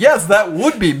Frogger, so yes, that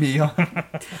would be me.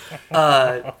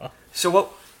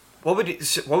 So what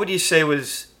would you say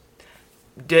was?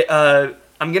 I'm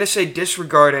gonna say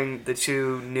disregarding the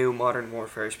two new Modern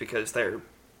Warfares because they're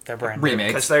brand new. Remakes.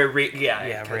 because they're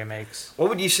Remakes. What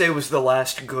would you say was the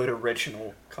last good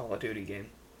original Call of Duty game?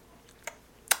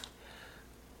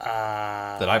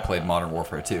 That I played Modern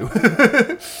Warfare 2.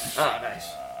 Oh,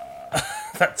 nice.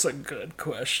 That's a good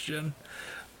question.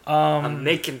 I'm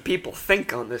making people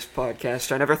think on this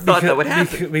podcast. I never thought that would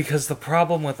happen. Because the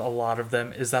problem with a lot of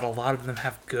them is that a lot of them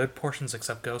have good portions,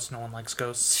 except Ghosts. No one likes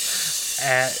Ghosts.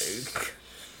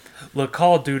 Look,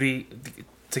 Call of Duty,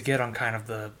 to get on kind of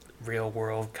the real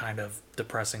world kind of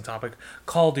depressing topic,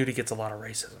 Call of Duty gets a lot of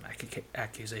racism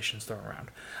accusations thrown around.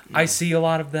 I see a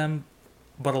lot of them,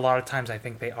 but a lot of times I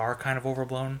think they are kind of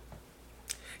overblown.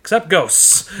 Except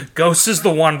Ghosts. Ghosts is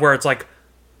the one where it's like,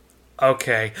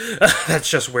 okay, that's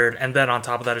just weird. And then on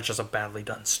top of that, it's just a badly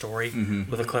done story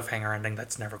with a cliffhanger ending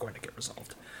that's never going to get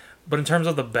resolved. But in terms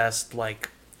of the best, like,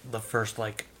 the first,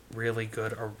 like, really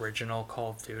good original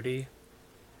Call of Duty,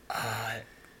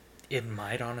 it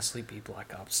might honestly be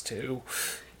Black Ops 2.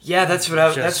 Yeah, that's what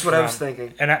I was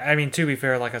thinking. And I mean, to be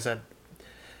fair, like I said,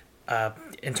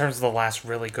 in terms of the last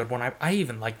really good one, I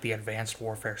even like the Advanced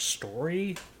Warfare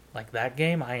story. Like, that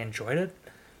game, I enjoyed it.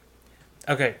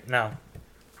 Okay, now,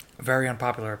 very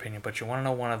unpopular opinion, but you want to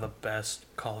know one of the best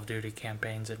Call of Duty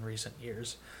campaigns in recent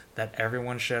years that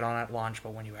everyone shit on at launch,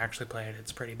 but when you actually play it,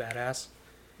 it's pretty badass?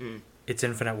 It's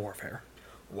Infinite Warfare.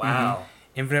 Wow.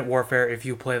 Infinite Warfare, if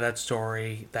you play that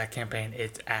story, that campaign,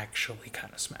 it actually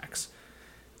kind of smacks.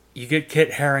 You get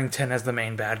Kit Harington as the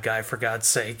main bad guy, for God's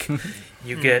sake.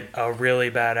 You get a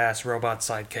really badass robot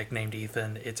sidekick named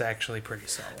Ethan. It's actually pretty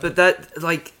solid. But that,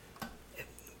 like,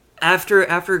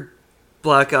 after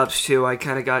Black Ops 2, I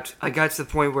got to the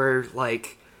point where,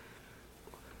 like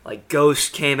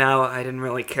Ghost came out, I didn't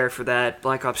really care for that.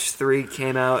 Black Ops 3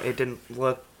 came out, it didn't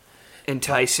look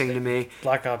enticing to me.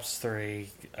 Black Ops 3,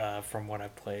 from what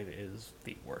I've played, is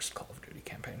the worst Call of Duty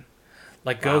campaign.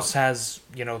 Like, wow. Ghost has,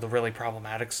 the really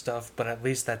problematic stuff, but at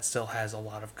least that still has a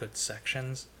lot of good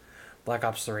sections. Black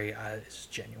Ops 3 is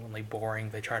genuinely boring.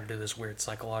 They try to do this weird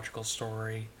psychological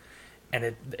story,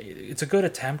 and it's a good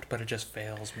attempt, but it just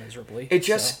fails miserably. It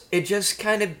just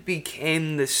kind of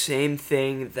became the same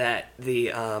thing that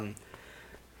the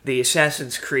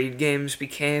Assassin's Creed games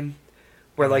became,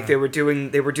 where like they were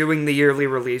doing the yearly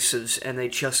releases, and they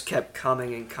just kept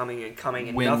coming and coming and coming,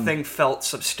 and nothing felt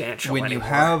substantial when anymore. You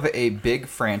have a big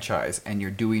franchise and you're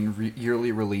doing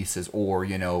yearly releases or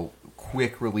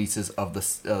quick releases of the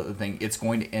thing, it's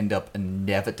going to end up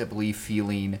inevitably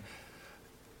feeling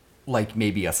like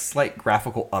maybe a slight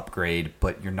graphical upgrade,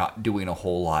 but you're not doing a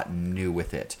whole lot new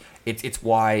with it. It's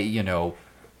why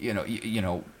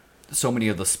so many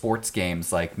of the sports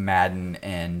games like Madden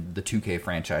and the 2K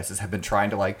franchises have been trying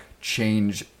to like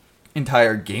change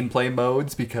entire gameplay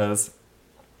modes, because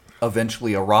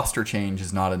eventually a roster change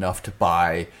is not enough to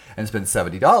buy and spend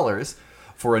 $70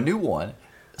 for a new one.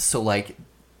 So like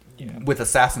with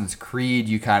Assassin's Creed,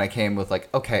 you kind of came with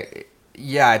like, okay,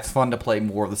 yeah, it's fun to play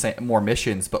more of the same, more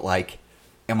missions, but like,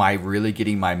 am I really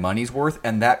getting my money's worth?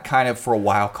 And that kind of for a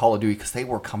while, Call of Duty, because they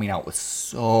were coming out with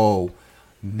so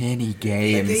many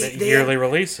games, yearly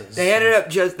releases. They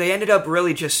ended up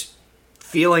really just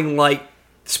feeling like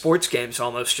sports games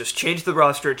almost. Just change the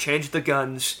roster, change the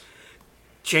guns,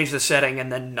 change the setting,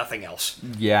 and then nothing else.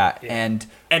 Yeah. And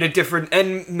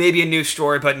maybe a new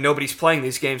story, but nobody's playing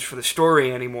these games for the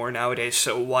story anymore nowadays,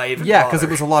 so why even yeah, bother? because it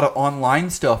was a lot of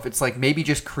online stuff. It's like maybe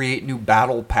just create new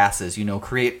battle passes,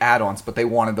 create add-ons, but they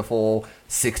wanted the full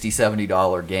 $60,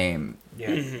 $70 game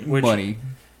Which, money.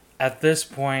 At this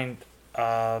point,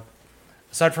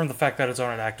 aside from the fact that it's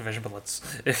owned at Activision, but let's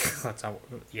not,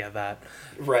 that.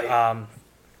 Right.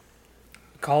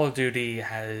 Call of Duty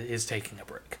is taking a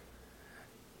break.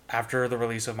 After the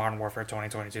release of Modern Warfare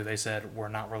 2022, they said, we're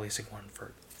not releasing one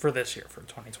for this year, for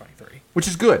 2023. Which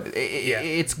is good.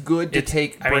 It's good to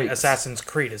take breaks. I mean, Assassin's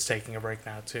Creed is taking a break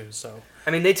now, too, so...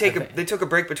 I mean, they took a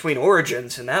break between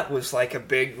Origins, and that was like a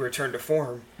big return to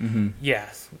form. Mm-hmm.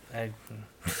 Yes. I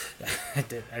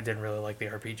didn't really like the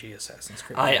RPG Assassin's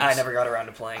Creed. I never got around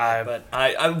to playing it, but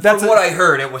that's from what I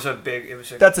heard, it was a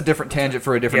that's a different tangent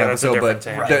for a different episode, but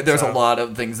there's a a lot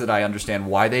of things that I understand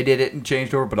why they did it and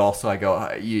changed over, but also I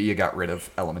go, you got rid of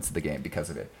elements of the game because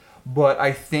of it. But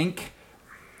I think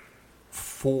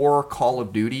for Call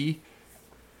of Duty,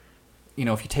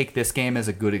 if you take this game as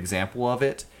a good example of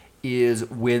it, is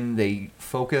when they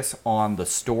focus on the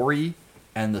story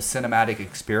and the cinematic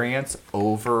experience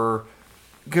over...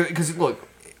 Because, look,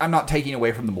 I'm not taking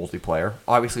away from the multiplayer.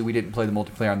 Obviously, we didn't play the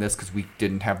multiplayer on this because we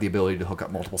didn't have the ability to hook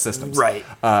up multiple systems. Right.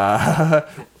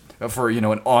 For, an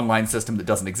online system that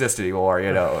doesn't exist anymore,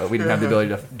 we didn't have the ability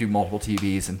to do multiple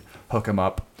TVs and hook them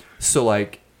up. So,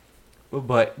 like,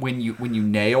 but when you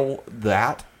nail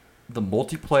that, the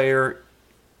multiplayer,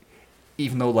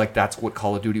 even though, like, that's what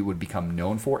Call of Duty would become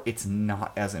known for, it's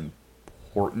not as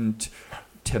important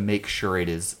to make sure it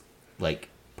is, like,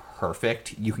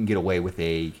 perfect. You can get away with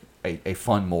a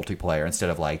fun multiplayer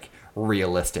instead of like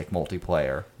realistic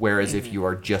multiplayer. Whereas if you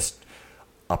are just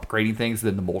upgrading things,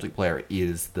 then the multiplayer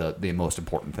is the most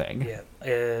important thing.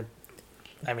 Yeah.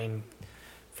 I mean,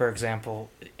 for example,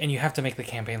 and you have to make the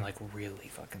campaign like really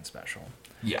fucking special.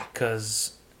 Yeah.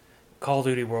 Because Call of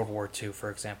Duty World War II, for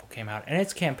example, came out and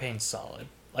its campaign's solid.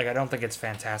 Like, I don't think it's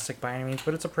fantastic by any means,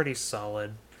 but it's a pretty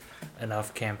solid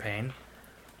enough campaign.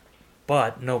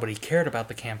 But nobody cared about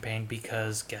the campaign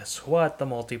because guess what? The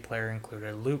multiplayer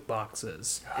included loot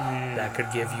boxes that could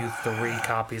give you 3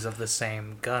 copies of the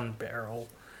same gun barrel.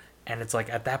 And it's like,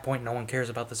 at that point, no one cares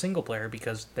about the single player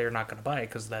because they're not going to buy it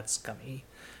because that's scummy.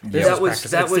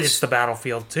 It's the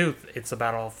Battlefield 2. It's the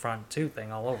Battlefront 2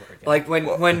 thing all over again. Like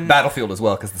when Battlefield as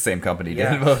well, because the same company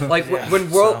did. Like when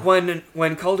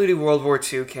Call of Duty World War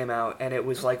II came out, and it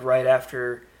was like right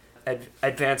after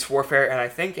Advanced Warfare, and I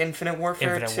think Infinite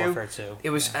Warfare 2. It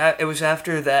was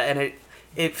after that, and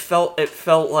it felt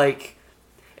like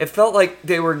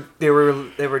they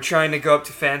were trying to go up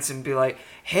to fans and be like,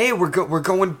 hey, we're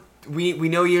going. We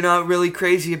know you're not really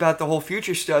crazy about the whole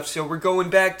future stuff, so we're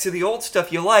going back to the old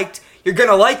stuff you liked. You're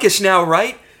gonna like us now,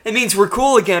 right? It means we're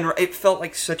cool again. It felt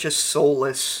like such a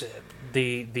soulless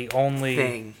the only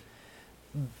thing.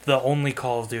 The only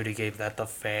Call of Duty game that the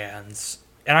fans,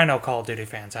 and I know Call of Duty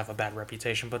fans have a bad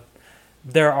reputation, but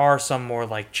there are some more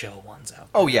like chill ones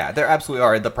out there. Oh yeah, there absolutely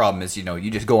are. The problem is, you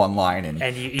just go online and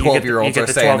 12-year-olds are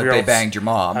saying that they banged your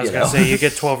mom. I was gonna say you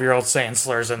get 12-year-olds saying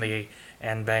slurs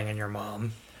and banging your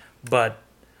mom. But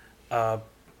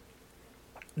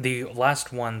the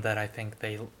last one that I think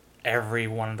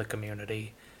everyone in the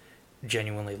community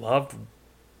genuinely loved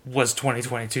was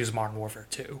 2022's Modern Warfare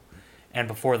 2. And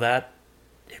before that,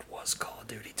 it was Call of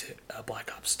Duty 2,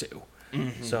 Black Ops 2.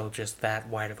 Mm-hmm. So just that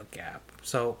wide of a gap.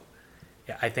 So,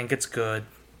 yeah, I think it's good.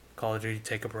 Call of Duty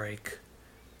take a break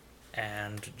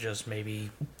and just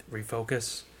maybe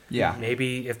refocus. Yeah.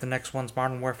 Maybe if the next one's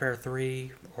Modern Warfare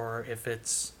 3 or if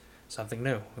it's something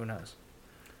new, who knows?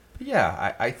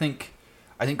 Yeah, I think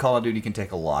Call of Duty can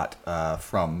take a lot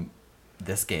from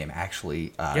this game,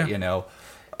 actually.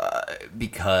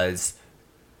 Because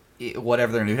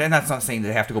whatever they're doing, and that's not saying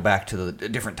they have to go back to the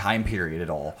different time period at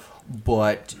all,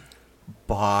 but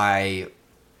by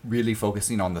really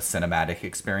focusing on the cinematic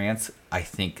experience, I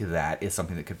think that is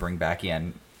something that could bring back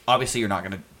in. Obviously, you're not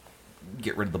going to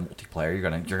get rid of the multiplayer. You're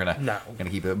gonna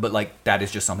keep it, but like that is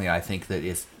just something I think that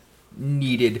is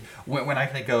needed when I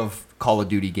think of Call of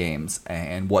Duty games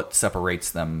and what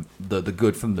separates them, the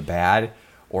good from the bad.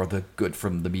 or the good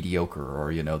from the mediocre,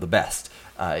 or the best,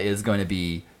 is going to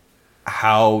be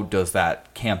how does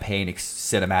that campaign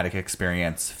cinematic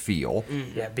experience feel?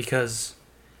 Yeah, because,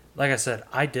 like I said,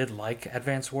 I did like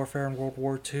Advanced Warfare and World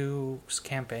War II's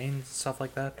campaign, stuff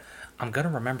like that. I'm going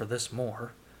to remember this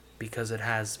more because it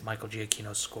has Michael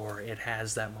Giacchino's score. It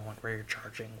has that moment where you're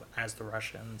charging as the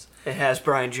Russians. It has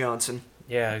Brian Johnson.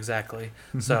 Yeah, exactly.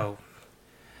 So,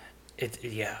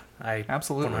 I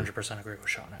Absolutely 100% agree with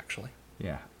Sean, actually.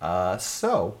 Yeah.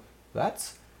 So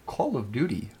that's Call of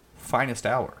Duty Finest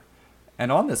Hour. And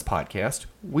on this podcast,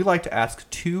 we like to ask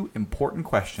 2 important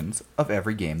questions of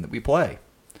every game that we play.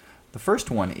 The first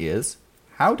one is,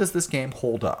 how does this game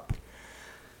hold up?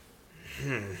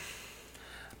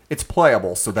 It's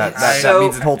playable, so that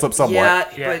means it holds up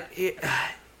somewhat. Yeah. But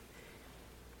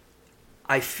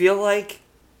I feel like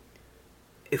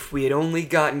if we had only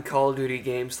gotten Call of Duty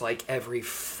games like every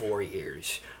 4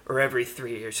 years or every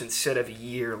 3 years instead of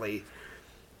yearly,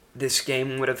 this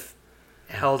game would have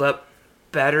held up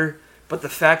better. But the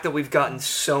fact that we've gotten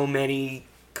so many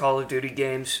Call of Duty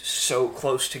games so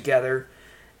close together,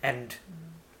 and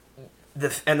the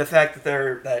fact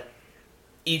that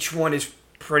each one is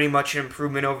pretty much an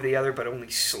improvement over the other, but only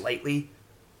slightly,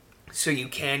 so you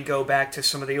can go back to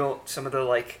some of the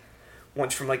like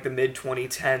ones from like the mid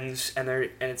 2010s, and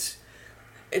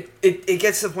it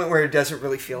gets to the point where it doesn't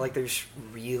really feel like there's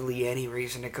really any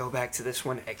reason to go back to this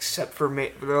one, except for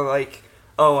they're like,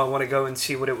 oh, I want to go and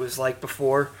see what it was like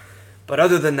before. But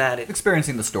other than that,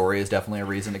 experiencing the story is definitely a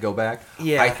reason to go back.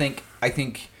 Yeah. I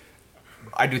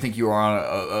do think you are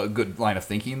on a good line of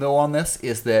thinking, though, on this,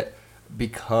 is that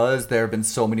because there have been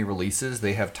so many releases,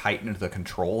 they have tightened the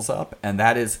controls up, and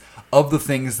that is, of the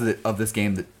things of this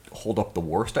game that hold up the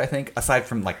worst, I think, aside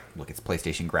from, it's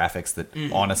PlayStation graphics that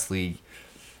honestly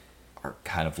are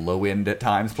kind of low-end at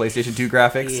times, PlayStation 2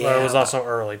 graphics. Yeah. Well, it was also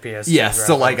early PS2 Yes, graphics,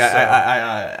 so,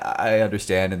 I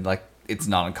understand, and, it's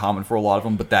not uncommon for a lot of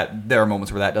them, but there are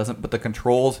moments where that doesn't. But the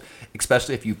controls,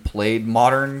 especially if you played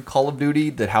modern Call of Duty,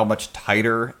 that how much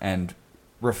tighter and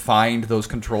refined those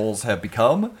controls have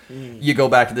become. You go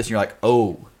back to this and you're like,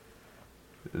 oh,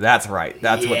 that's right.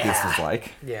 That's what this is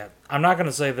like. Yeah, I'm not going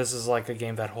to say this is like a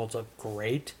game that holds up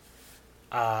great.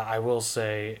 I will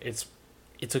say it's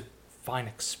a fine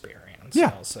experience.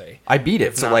 Yeah, I'll say I beat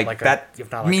it, so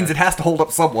that means it has to hold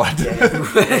up somewhat.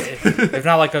 If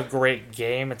not like a great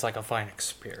game, it's like a fine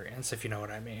experience, if you know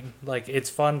what I mean. Like, it's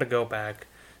fun to go back,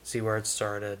 see where it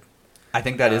started. I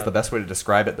think that is the best way to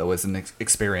describe it, though, as an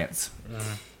experience.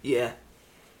 Yeah.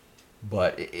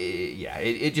 But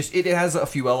it has a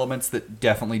few elements that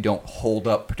definitely don't hold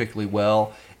up particularly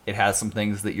well. It has some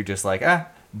things that you're just like,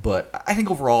 but I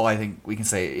think overall, we can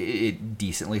say it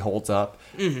decently holds up,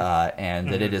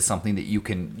 and that it is something that you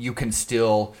can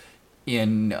still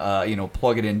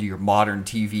plug it into your modern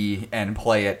TV and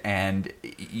play it, and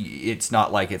it's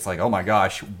not like it's like, oh my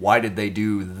gosh, why did they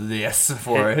do this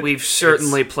for it? We've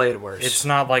certainly played worse. It's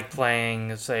not like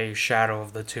playing, say, Shadow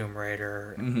of the Tomb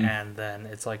Raider, and then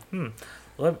it's like,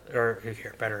 or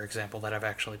here, better example that I've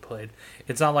actually played.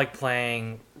 It's not like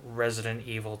playing Resident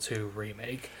Evil 2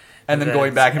 Remake. And then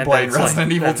going back and playing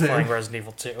Resident Evil 2. Playing Resident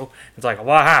Evil 2. It's like,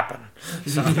 what happened?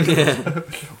 So,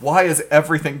 why is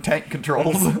everything tank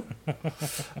controls?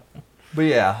 But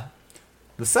yeah,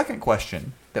 the second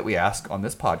question that we ask on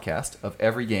this podcast of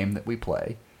every game that we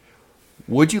play,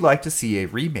 would you like to see a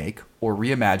remake or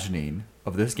reimagining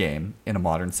of this game in a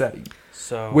modern setting?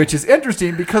 Which is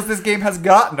interesting because this game has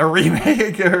gotten a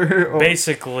remake.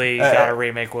 Basically, got a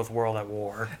remake with World at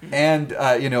War, and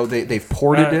they've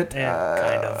ported it.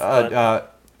 Kind of.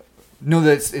 No,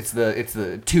 it's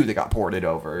the 2 that got ported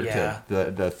over to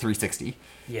the 360.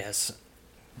 Yes.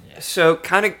 So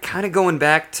kind of going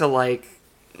back to like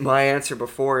my answer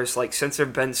before is like, since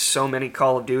there've been so many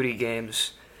Call of Duty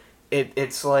games,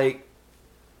 it's like,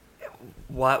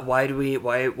 what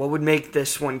would make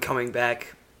this one coming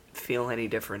back feel any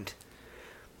different?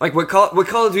 Like, what Call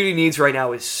of Duty needs right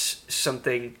now is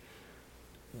something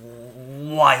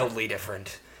wildly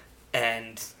different,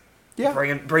 and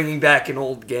bringing back an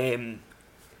old game.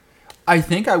 I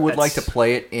think I would like to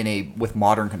play it with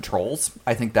modern controls.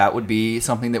 I think that would be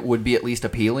something that would be at least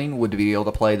appealing, would be able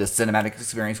to play the cinematic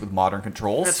experience with modern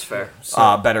controls. That's fair.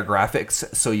 Better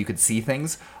graphics so you could see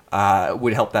things.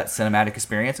 Would help that cinematic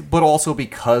experience, but also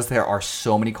because there are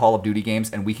so many Call of Duty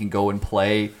games, and we can go and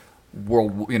play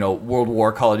World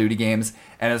War Call of Duty games.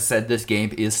 And as I said, this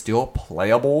game is still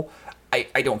playable.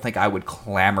 I don't think I would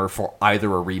clamor for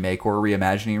either a remake or a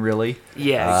reimagining, really.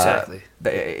 Yeah, exactly.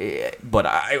 But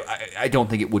I don't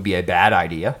think it would be a bad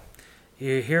idea.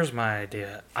 Here's my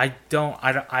idea. I'm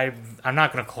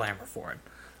not going to clamor for it.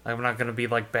 I'm not gonna be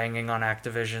like banging on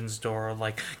Activision's door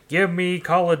like, give me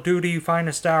Call of Duty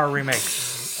Finest Hour remake.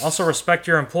 Also respect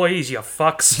your employees, you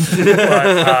fucks.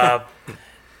 But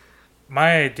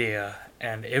my idea,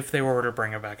 and if they were to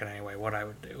bring it back in any way, what I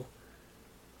would do: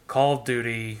 Call of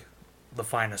Duty, the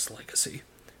Finest Legacy.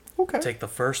 Okay. Take the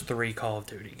first 3 Call of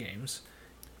Duty games,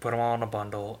 put them all in a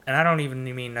bundle, and I don't even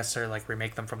mean necessarily like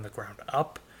remake them from the ground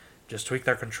up. Just tweak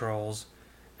their controls,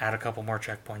 add a couple more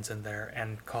checkpoints in there,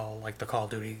 and call like the Call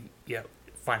of Duty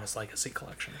Finest Legacy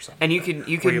collection or something. And you can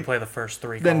where you play the first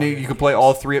 3. Then you can play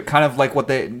all 3, kind of like what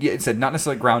they said, not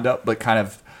necessarily ground up, but kind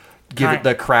of give it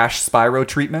the Crash Spyro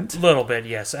treatment. A little bit,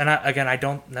 yes. And I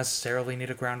don't necessarily need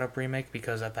a ground up remake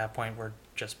because at that point we're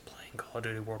just playing Call of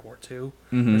Duty World War II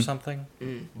or something.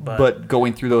 But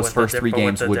going through those first 3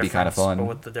 games would be kind of fun. But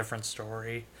with the different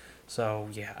story. So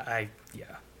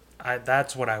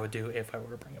that's what I would do if I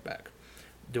were to bring it back.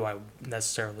 Do I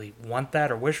necessarily want that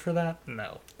or wish for that?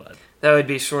 No, but that would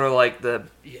be sort of like the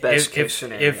best case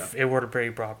scenario. If it were to be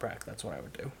brought back, that's what I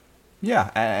would do.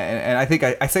 Yeah, and I think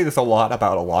I say this a lot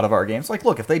about a lot of our games. Like,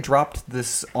 look, if they dropped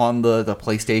this on the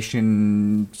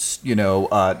PlayStation,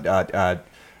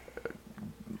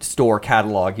 store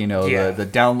catalog, the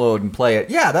download and play it,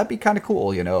 that'd be kind of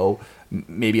cool,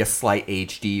 maybe a slight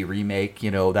HD remake,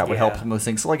 that would help some of those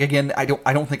things. So, like, again, I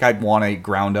don't think I'd want a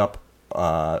ground up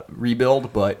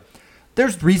rebuild, but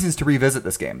there's reasons to revisit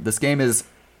this game. This game is,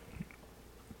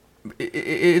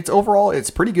 it's overall, it's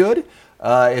pretty good.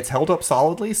 It's held up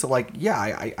solidly, so like,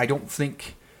 I don't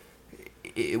think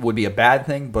it would be a bad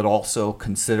thing, but also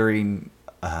considering,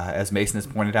 as Mason has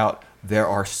pointed out, there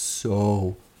are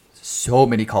so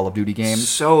many Call of Duty games.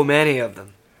 So many of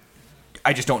them.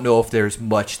 I just don't know if there's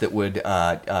much that would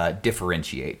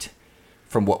differentiate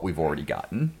from what we've already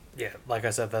gotten. Yeah, like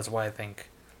I said, that's why I think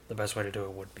the best way to do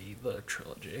it would be the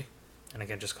trilogy. And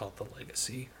again, just call it the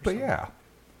Legacy. But yeah.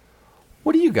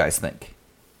 What do you guys think?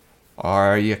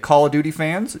 Are you Call of Duty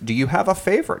fans? Do you have a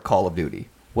favorite Call of Duty?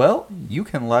 Well, you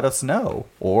can let us know,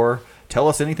 or tell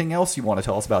us anything else you want to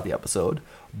tell us about the episode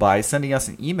by sending us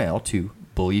an email to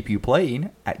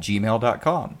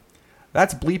bleepyouplaying@gmail.com.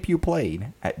 That's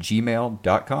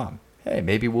bleepyouplaying@gmail.com. Hey,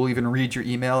 maybe we'll even read your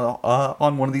email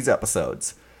on one of these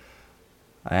episodes.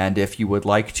 And if you would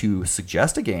like to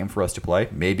suggest a game for us to play,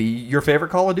 maybe your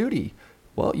favorite Call of Duty,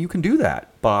 well, you can do that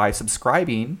by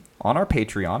subscribing on our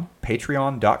Patreon,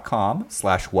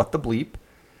 patreon.com/whatthebleep,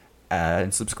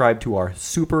 and subscribe to our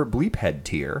Super Bleephead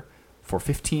tier for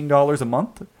 $15 a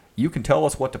month. You can tell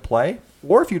us what to play,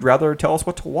 or if you'd rather tell us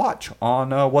what to watch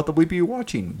on What the Bleep Are You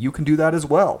Watching, you can do that as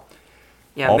well.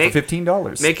 Yeah, all for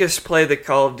 $15. Make us play the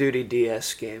Call of Duty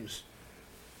DS games.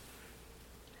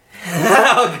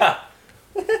 Oh, God.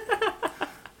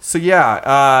 So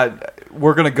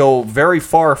we're going to go very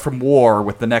far from war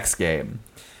with the next game.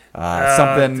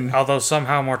 Although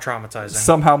somehow more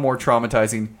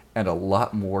traumatizing. And a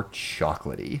lot more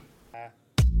chocolatey.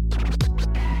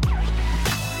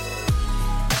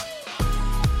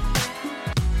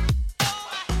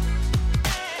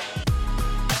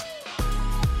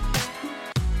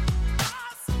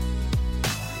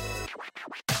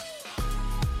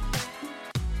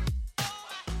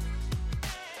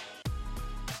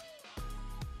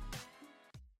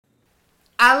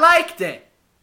 I liked it.